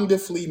 I'm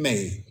wonderfully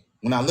made.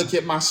 When I look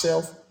at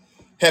myself,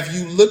 have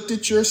you looked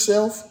at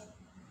yourself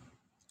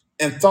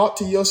and thought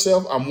to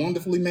yourself, I'm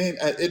wonderfully made?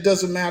 It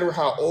doesn't matter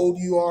how old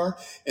you are,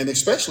 and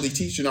especially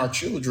teaching our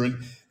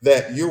children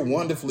that you're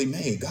wonderfully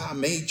made. God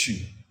made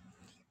you,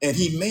 and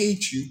he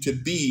made you to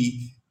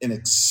be an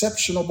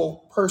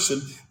exceptional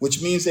person,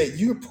 which means that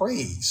you're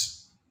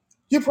praised.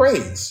 You're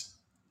praised.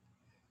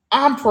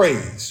 I'm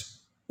praised.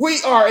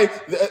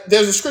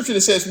 There's a scripture that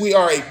says we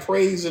are a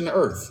praise in the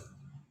earth.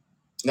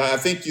 Now, I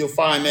think you'll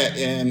find that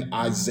in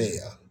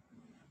Isaiah.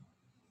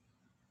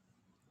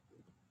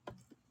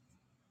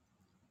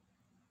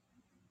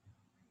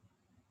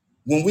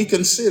 When we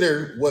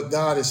consider what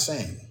God is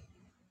saying,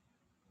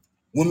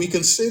 when we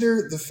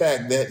consider the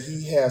fact that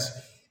he has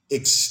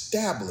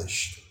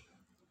established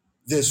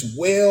this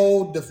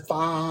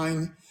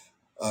well-defined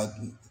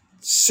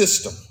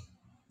system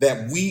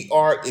that we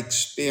are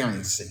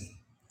experiencing,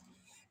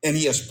 and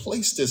he has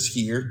placed us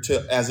here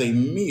as a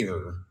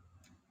mirror.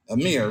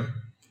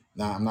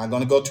 Now, I'm not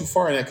going to go too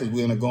far in that because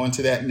we're going to go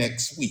into that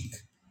next week,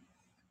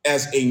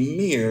 as a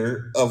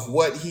mirror of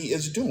what he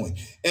is doing.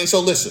 And so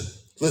listen,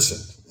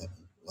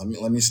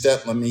 let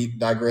me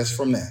digress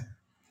from that.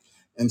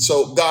 And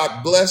so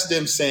God blessed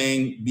them,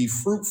 saying, be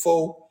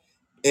fruitful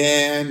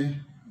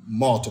and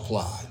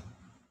multiply.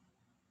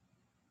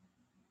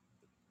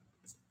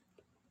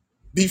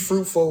 Be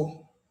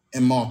fruitful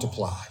and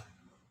multiply,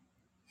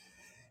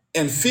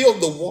 and fill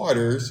the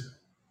waters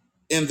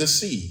in the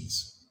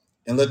seas,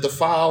 and let the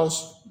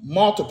fowls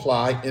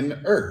multiply in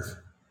the earth.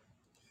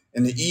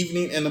 And the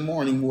evening and the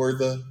morning were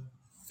the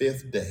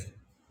fifth day.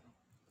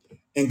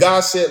 And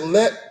God said,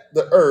 let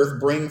the earth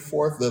bring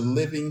forth the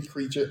living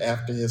creature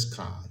after his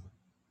kind,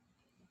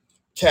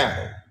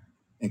 cattle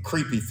and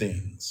creepy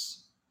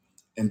things,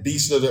 and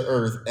beasts of the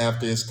earth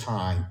after his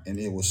kind. And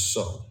it was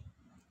so.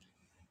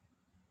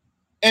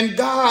 And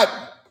God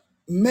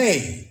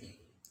made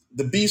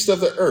the beasts of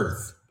the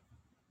earth.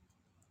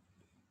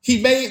 He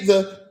made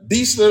the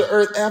beasts of the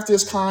earth after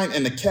his kind,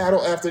 and the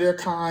cattle after their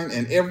kind,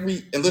 and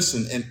everything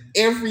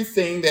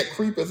that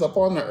creepeth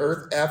upon the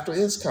earth after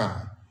his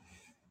kind.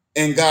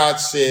 And God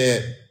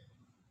said,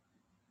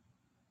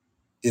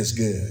 it's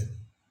good.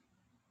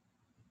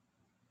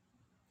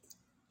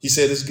 He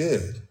said it's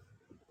good.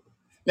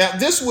 Now,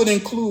 this would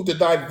include the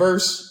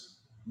diverse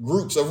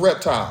groups of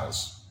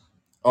reptiles,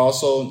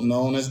 also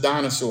known as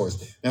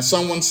dinosaurs. Now,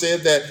 someone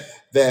said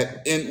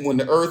when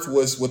the earth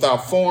was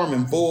without form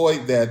and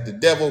void, that the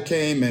devil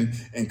came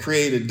and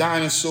created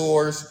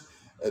dinosaurs.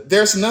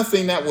 There's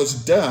nothing that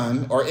was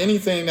done or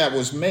anything that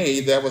was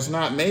made that was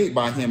not made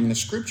by him. And the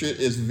scripture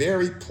is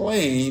very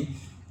plain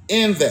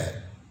in that.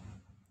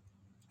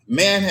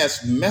 Man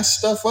has messed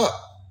stuff up.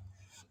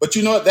 But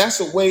you know what?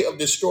 That's a way of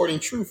distorting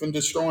truth and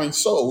destroying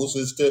souls,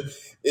 is to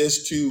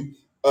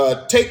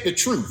take the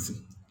truth,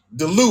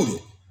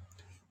 dilute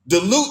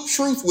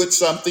truth with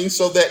something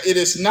so that it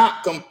is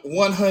not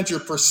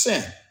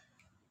 100%.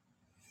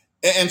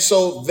 And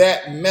so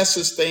that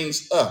messes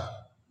things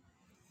up.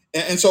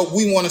 And so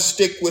we want to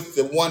stick with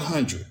the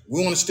 100.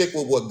 We want to stick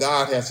with what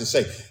God has to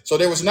say. So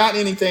there was not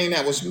anything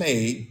that was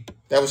made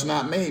that was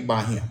not made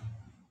by him.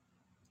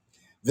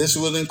 This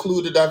will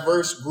include a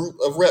diverse group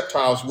of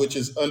reptiles, which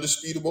is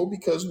undisputable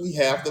because we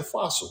have the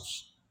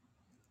fossils.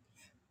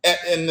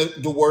 And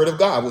the word of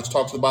God, which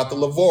talks about the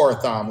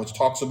Leviathan, which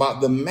talks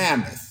about the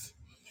mammoth,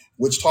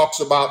 which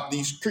talks about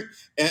these.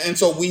 And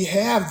so we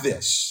have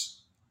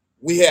this.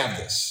 We have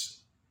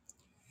this.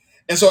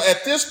 And so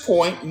at this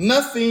point,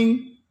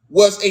 nothing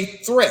was a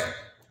threat.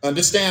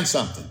 Understand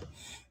something.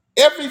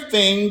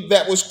 Everything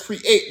that was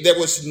created, there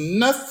was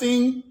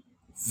nothing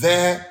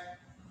that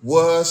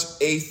was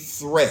a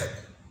threat.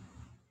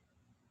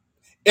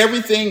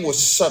 Everything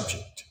was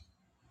subject.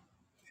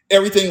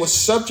 Everything was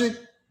subject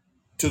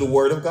to the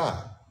word of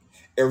God.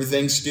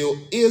 Everything still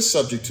is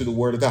subject to the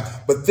word of God.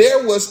 But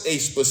there was a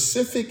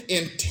specific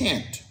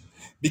intent,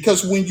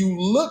 because when you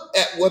look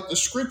at what the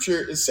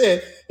scripture it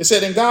said,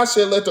 and God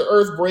said, let the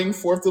earth bring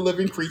forth the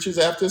living creatures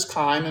after his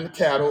kind, and the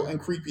cattle and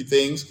creepy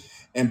things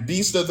and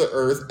beasts of the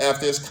earth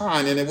after his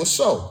kind. And it was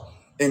so.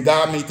 And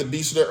God made the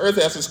beasts of the earth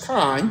after his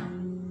kind.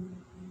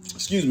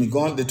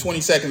 Going to the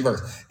 22nd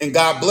verse. And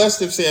God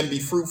blessed him, saying, be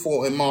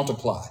fruitful and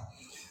multiply.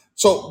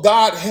 So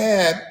God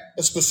had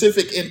a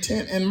specific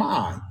intent in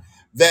mind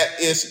that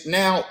is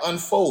now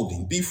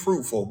unfolding. Be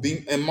fruitful,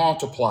 and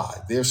multiply.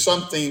 There's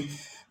something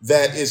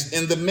that is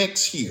in the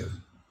mix here.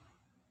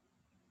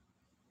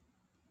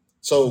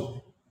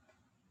 So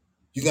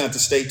you're going to have to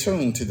stay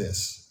tuned to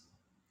this.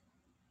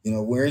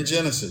 We're in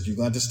Genesis. You're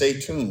going to have to stay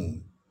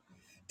tuned.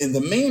 In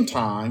the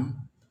meantime,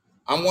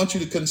 I want you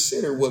to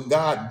consider what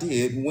God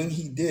did when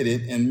he did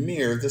it and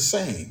mirror the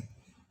same.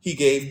 He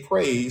gave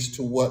praise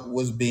to what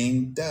was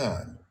being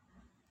done.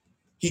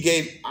 He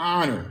gave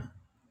honor.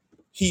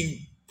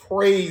 He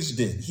praised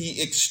it.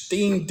 He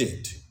esteemed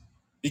it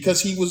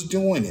because he was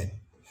doing it.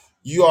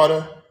 You ought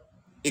to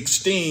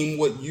esteem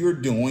what you're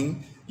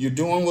doing. You're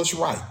doing what's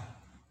right.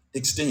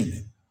 Esteem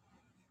it.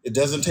 It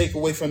doesn't take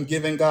away from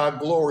giving God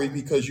glory,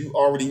 because you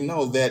already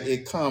know that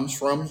it comes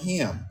from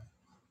him.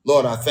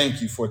 Lord, I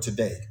thank you for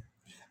today.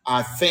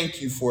 I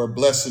thank you for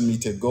blessing me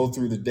to go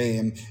through the day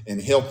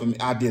and helping me.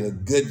 I did a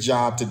good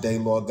job today,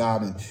 Lord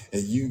God, and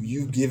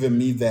you've given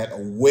me that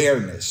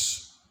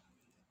awareness.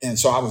 And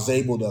so I was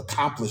able to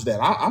accomplish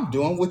that. I'm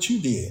doing what you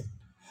did.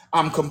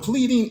 I'm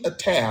completing a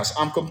task.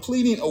 I'm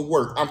completing a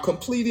work. I'm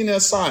completing an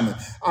assignment.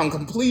 I'm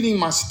completing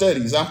my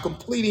studies. I'm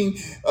completing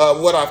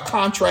what I've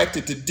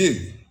contracted to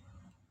do.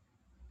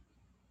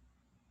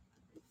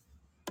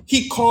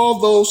 He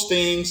called those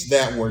things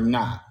that were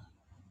not.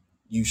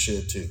 You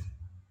should too.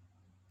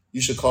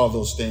 You should call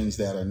those things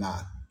that are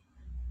not.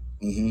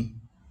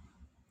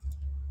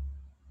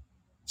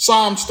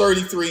 Psalms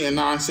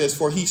 33:9 says,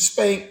 for he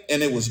spake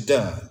and it was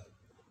done.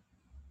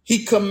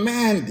 He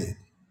commanded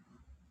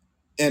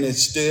and it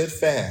stood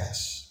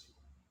fast.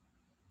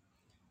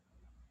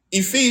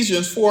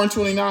 Ephesians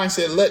 4:29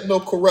 said, let no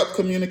corrupt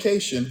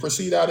communication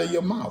proceed out of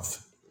your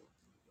mouth.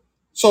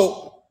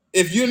 So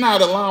if you're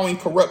not allowing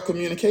corrupt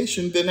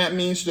communication, then that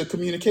means the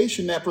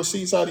communication that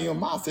proceeds out of your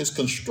mouth is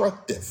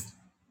constructive.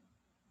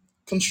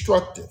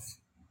 Constructive.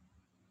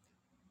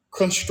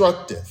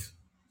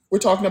 We're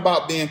talking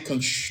about being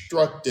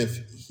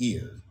constructive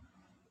here.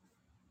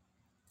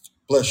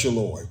 Bless you,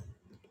 Lord.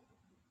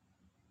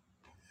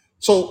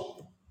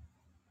 So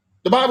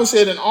the Bible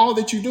said, in all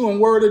that you do in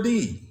word or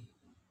deed,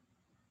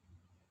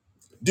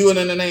 Do it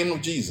in the name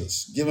of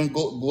Jesus, giving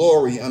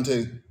glory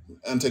unto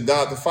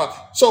God the Father.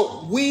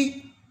 So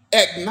we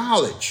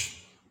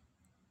acknowledge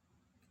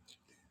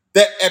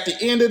that at the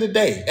end of the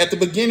day, at the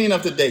beginning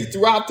of the day,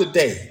 throughout the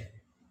day,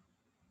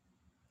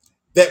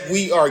 that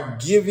we are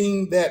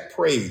giving that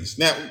praise.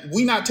 Now,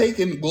 we're not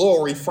taking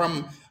glory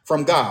from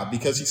God,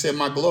 because he said,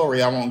 my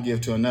glory I won't give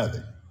to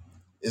another.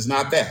 It's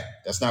not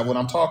that. That's not what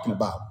I'm talking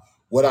about.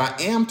 What I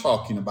am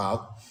talking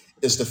about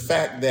is the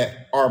fact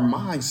that our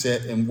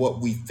mindset and what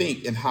we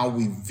think and how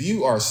we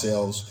view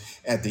ourselves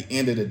at the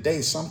end of the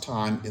day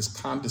sometimes is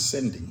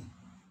condescending.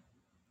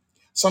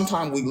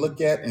 Sometimes we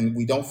look at and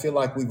we don't feel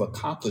like we've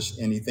accomplished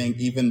anything,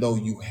 even though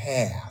you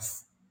have.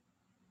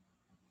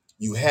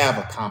 You have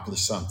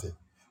accomplished something,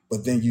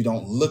 but then you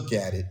don't look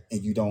at it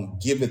and you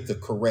don't give it the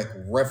correct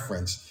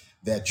reference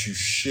that you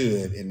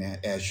should and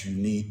that as you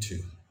need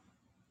to.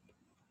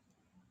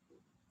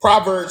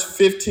 Proverbs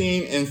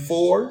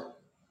 15:4.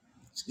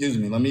 Excuse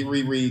me, let me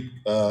reread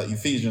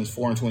Ephesians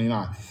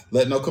 4:29.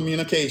 Let no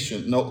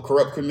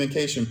corrupt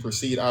communication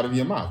proceed out of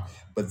your mouth,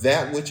 but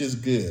that which is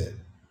good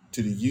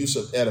to the use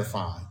of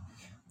edifying,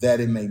 that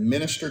it may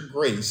minister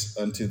grace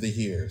unto the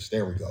hearers.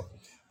 There we go.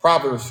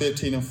 Proverbs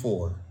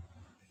 15:4.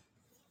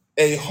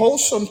 A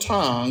wholesome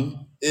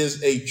tongue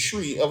is a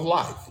tree of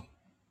life,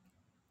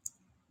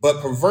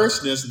 but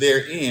perverseness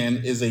therein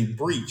is a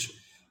breach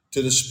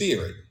to the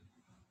spirit.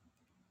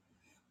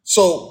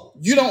 So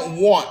you don't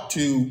want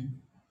to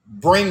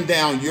bring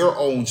down your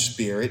own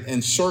spirit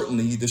and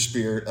certainly the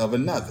spirit of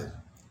another.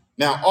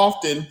 Now,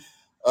 often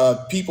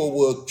people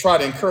will try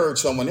to encourage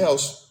someone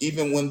else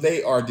even when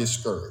they are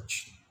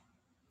discouraged.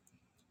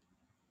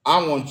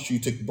 I want you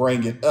to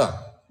bring it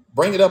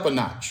up a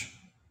notch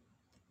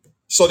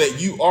so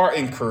that you are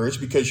encouraged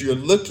because you're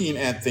looking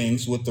at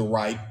things with the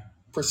right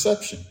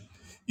perception.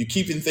 You're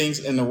keeping things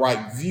in the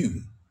right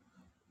view.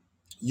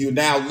 You're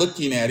now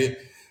looking at it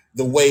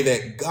the way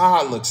that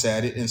God looks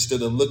at it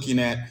instead of looking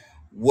at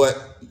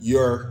what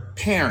your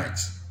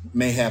parents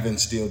may have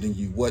instilled in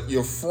you, what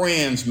your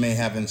friends may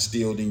have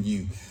instilled in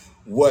you,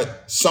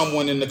 what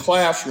someone in the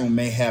classroom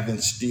may have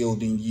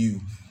instilled in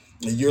you.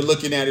 And you're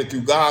looking at it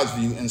through God's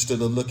view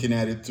instead of looking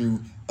at it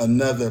through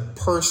another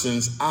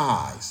person's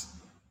eyes.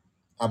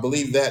 I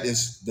believe that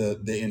is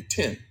the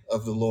intent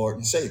of the Lord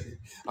and Savior.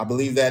 I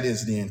believe that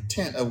is the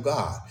intent of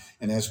God.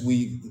 And as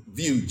we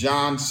view,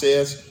 John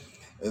says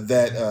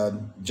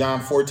that John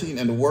 14,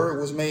 and the word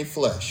was made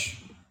flesh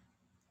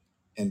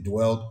and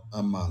dwelt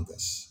among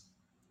us.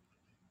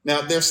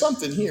 Now, there's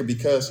something here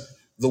because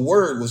the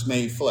word was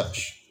made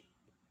flesh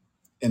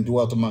and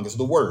dwelt among us.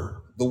 The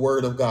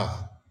word of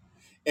God.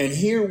 And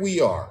here we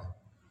are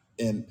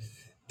in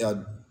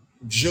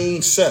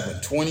June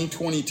 7,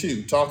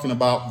 2022, talking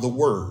about the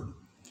word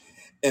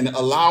and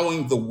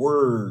allowing the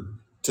word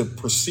to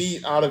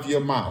proceed out of your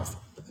mouth,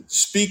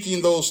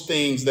 speaking those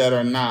things that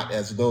are not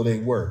as though they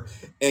were,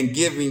 and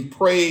giving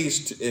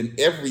praise in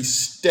every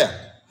step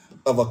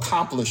of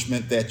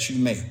accomplishment that you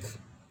make,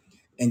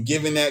 and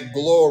giving that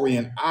glory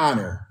and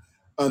honor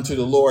unto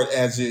the Lord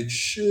as it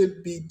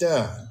should be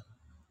done.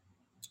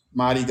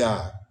 Mighty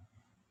God.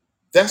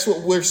 That's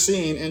what we're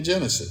seeing in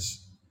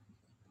Genesis.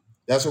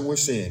 That's what we're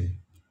seeing.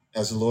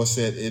 As the Lord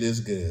said, it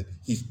is good.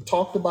 He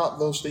talked about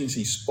those things.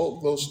 He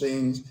spoke those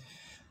things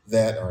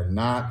that are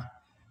not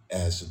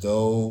as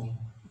though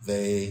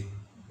they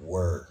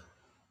were.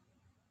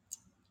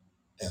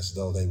 As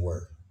though they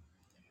were.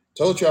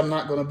 Told you I'm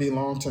not going to be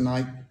long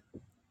tonight.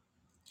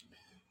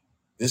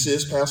 This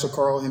is Pastor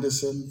Carl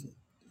Henderson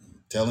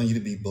telling you to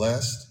be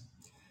blessed.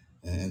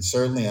 And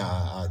certainly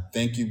I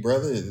thank you,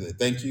 brother.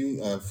 Thank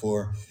you uh,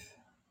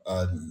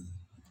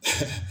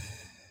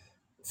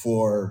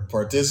 for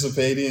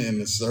participating in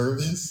the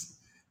service,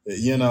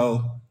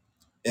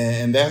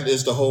 and that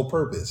is the whole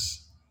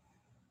purpose.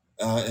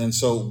 And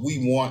so we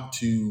want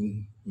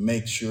to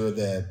make sure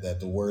that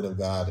the word of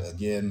God,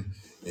 again,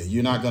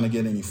 you're not going to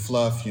get any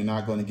fluff. You're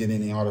not going to get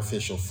any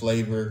artificial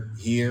flavor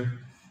here,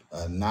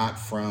 not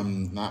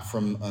from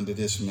under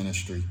this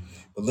ministry.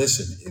 But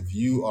listen, if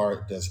you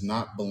does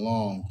not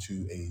belong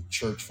to a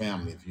church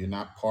family, if you're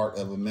not part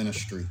of a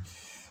ministry,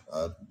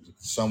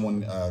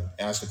 someone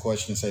asked a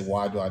question and say,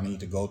 why do I need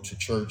to go to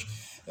church?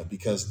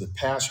 Because the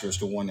pastor is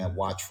the one that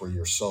watch for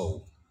your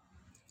soul.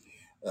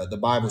 The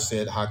Bible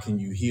said, how can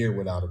you hear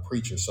without a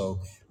preacher? So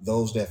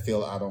those that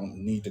feel I don't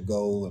need to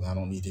go and I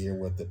don't need to hear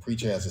what the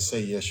preacher has to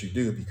say, yes, you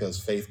do,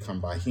 because faith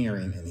comes by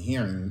hearing and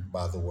hearing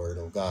by the word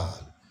of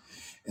God.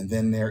 And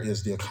then there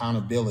is the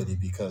accountability,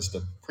 because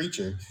the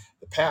preacher,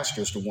 the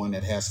pastor, is the one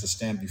that has to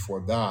stand before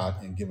God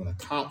and give an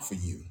account for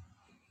you.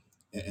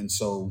 And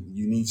so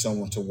you need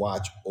someone to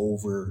watch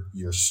over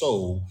your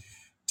soul,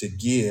 to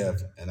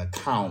give an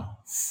account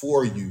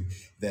for you,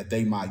 that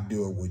they might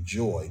do it with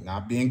joy,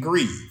 not being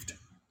grieved,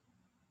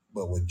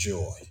 but with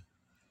joy.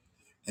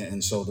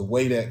 And so the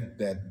way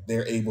that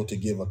they're able to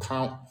give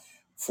account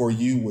for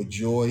you with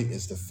joy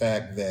is the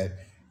fact that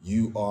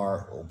you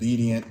are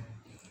obedient,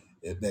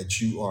 that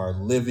you are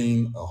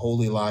living a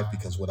holy life,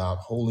 because without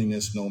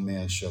holiness, no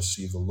man shall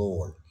see the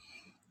Lord.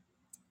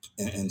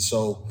 And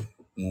so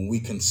when we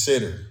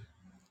consider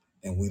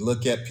And we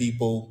look at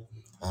people.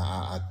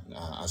 I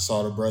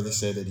saw the brother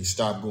said that he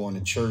stopped going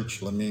to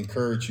church. Let me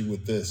encourage you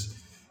with this.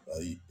 Uh,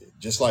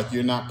 just like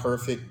you're not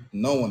perfect,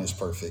 no one is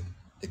perfect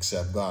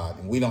except God.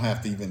 And we don't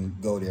have to even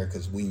go there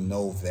because we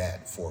know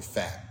that for a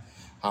fact.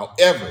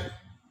 However,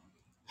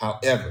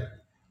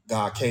 however,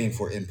 God came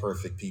for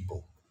imperfect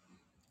people.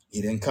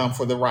 He didn't come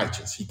for the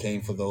righteous. He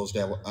came for those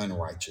that were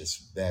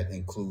unrighteous.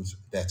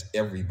 That's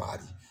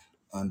everybody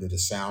under the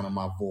sound of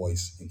my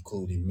voice,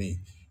 including me.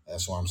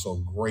 That's why I'm so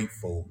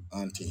grateful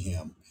unto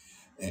him.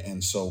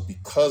 And so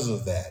because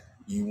of that,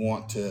 you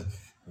want to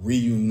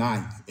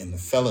reunite in the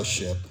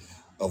fellowship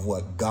of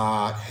what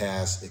God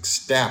has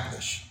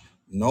established.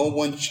 No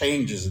one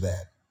changes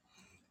that.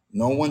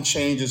 No one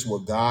changes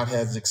what God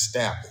has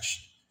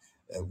established.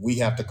 We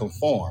have to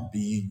conform,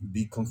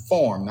 be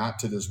conformed, not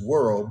to this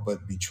world,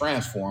 but be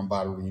transformed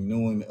by the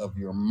renewing of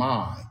your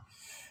mind.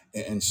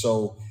 And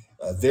so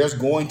there's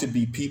going to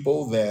be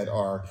people that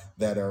are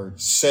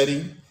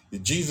setting.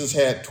 Jesus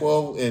had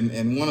 12,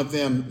 and one of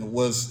them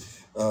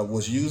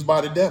was used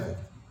by the devil.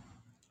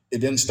 It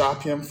didn't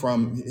stop him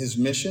from his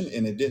mission,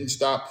 and it didn't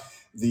stop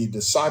the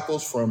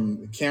disciples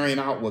from carrying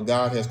out what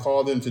God has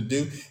called them to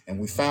do. And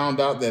we found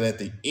out that at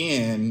the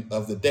end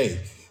of the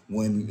day,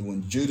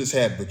 when Judas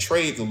had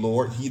betrayed the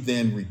Lord, he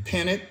then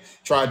repented,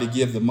 tried to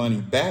give the money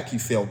back. He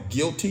felt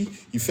guilty.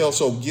 He felt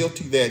so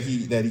guilty that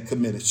he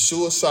committed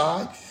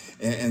suicide.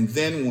 And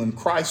then when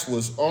Christ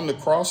was on the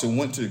cross and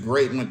went to the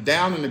grave, went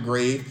down in the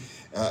grave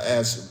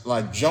as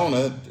like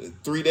Jonah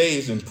 3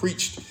 days and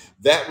preached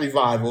that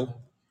revival,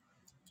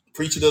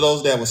 preaching to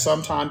those that were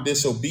sometime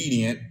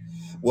disobedient.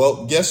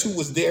 Well, guess who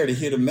was there to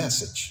hear the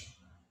message?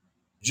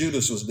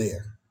 Judas was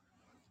there.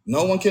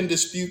 No one can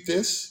dispute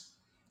this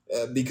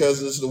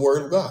because it's the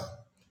word of God.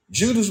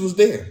 Judas was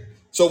there.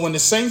 So when the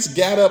saints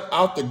got up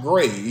out the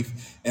grave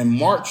and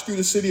marched through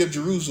the city of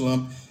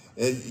Jerusalem,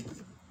 uh,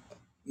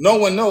 no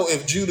one know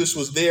if Judas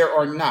was there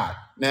or not.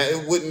 Now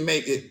it wouldn't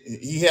make it.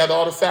 He had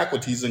all the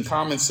faculties and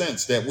common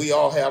sense that we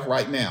all have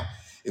right now.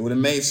 It would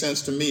have made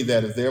sense to me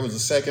that if there was a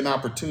second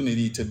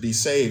opportunity to be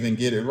saved and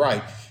get it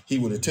right, he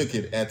would have took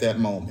it at that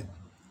moment,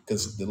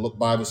 because the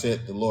Bible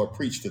said the Lord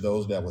preached to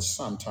those that was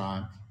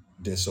sometime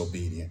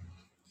disobedient.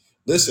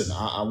 Listen,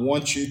 I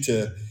want you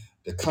to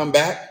come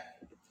back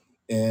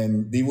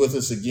and be with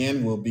us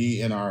again. We'll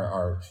be in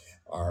our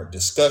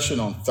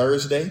discussion on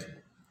Thursday.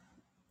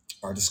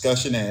 Our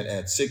discussion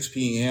at 6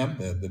 p.m.,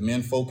 the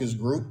Men Focus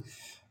Group,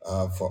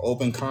 for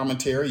open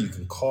commentary. You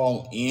can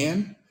call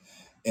in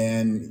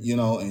and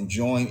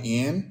join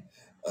in.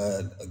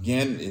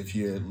 Again, if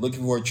you're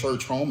looking for a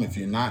church home, if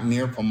you're not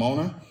near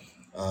Pomona,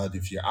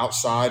 if you're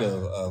outside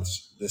of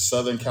the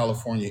Southern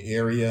California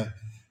area,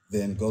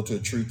 then go to a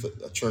Church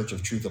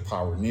of Truth of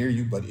Power near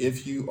you. But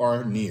if you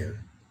are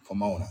near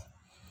Pomona,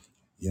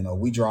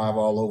 we drive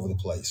all over the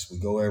place. We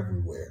go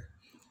everywhere.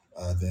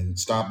 Then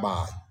stop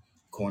by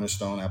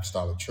Cornerstone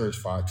Apostolic Church,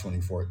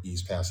 524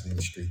 East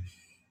Pasadena Street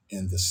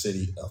in the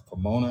city of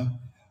Pomona.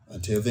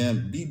 Until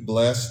then, be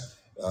blessed.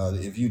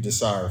 If you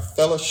desire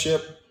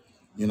fellowship,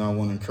 I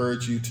want to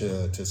encourage you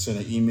to send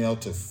an email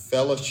to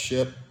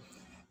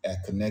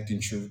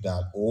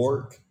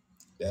fellowship@connectingtruth.org.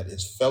 That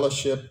is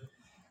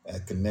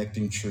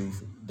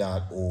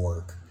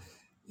fellowship@connectingtruth.org.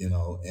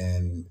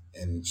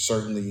 And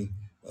certainly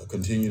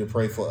continue to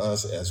pray for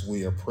us as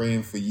we are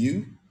praying for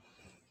you.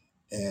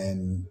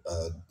 And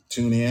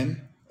tune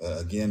in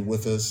again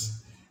with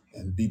us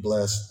and be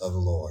blessed of the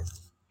Lord.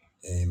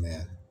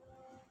 Amen.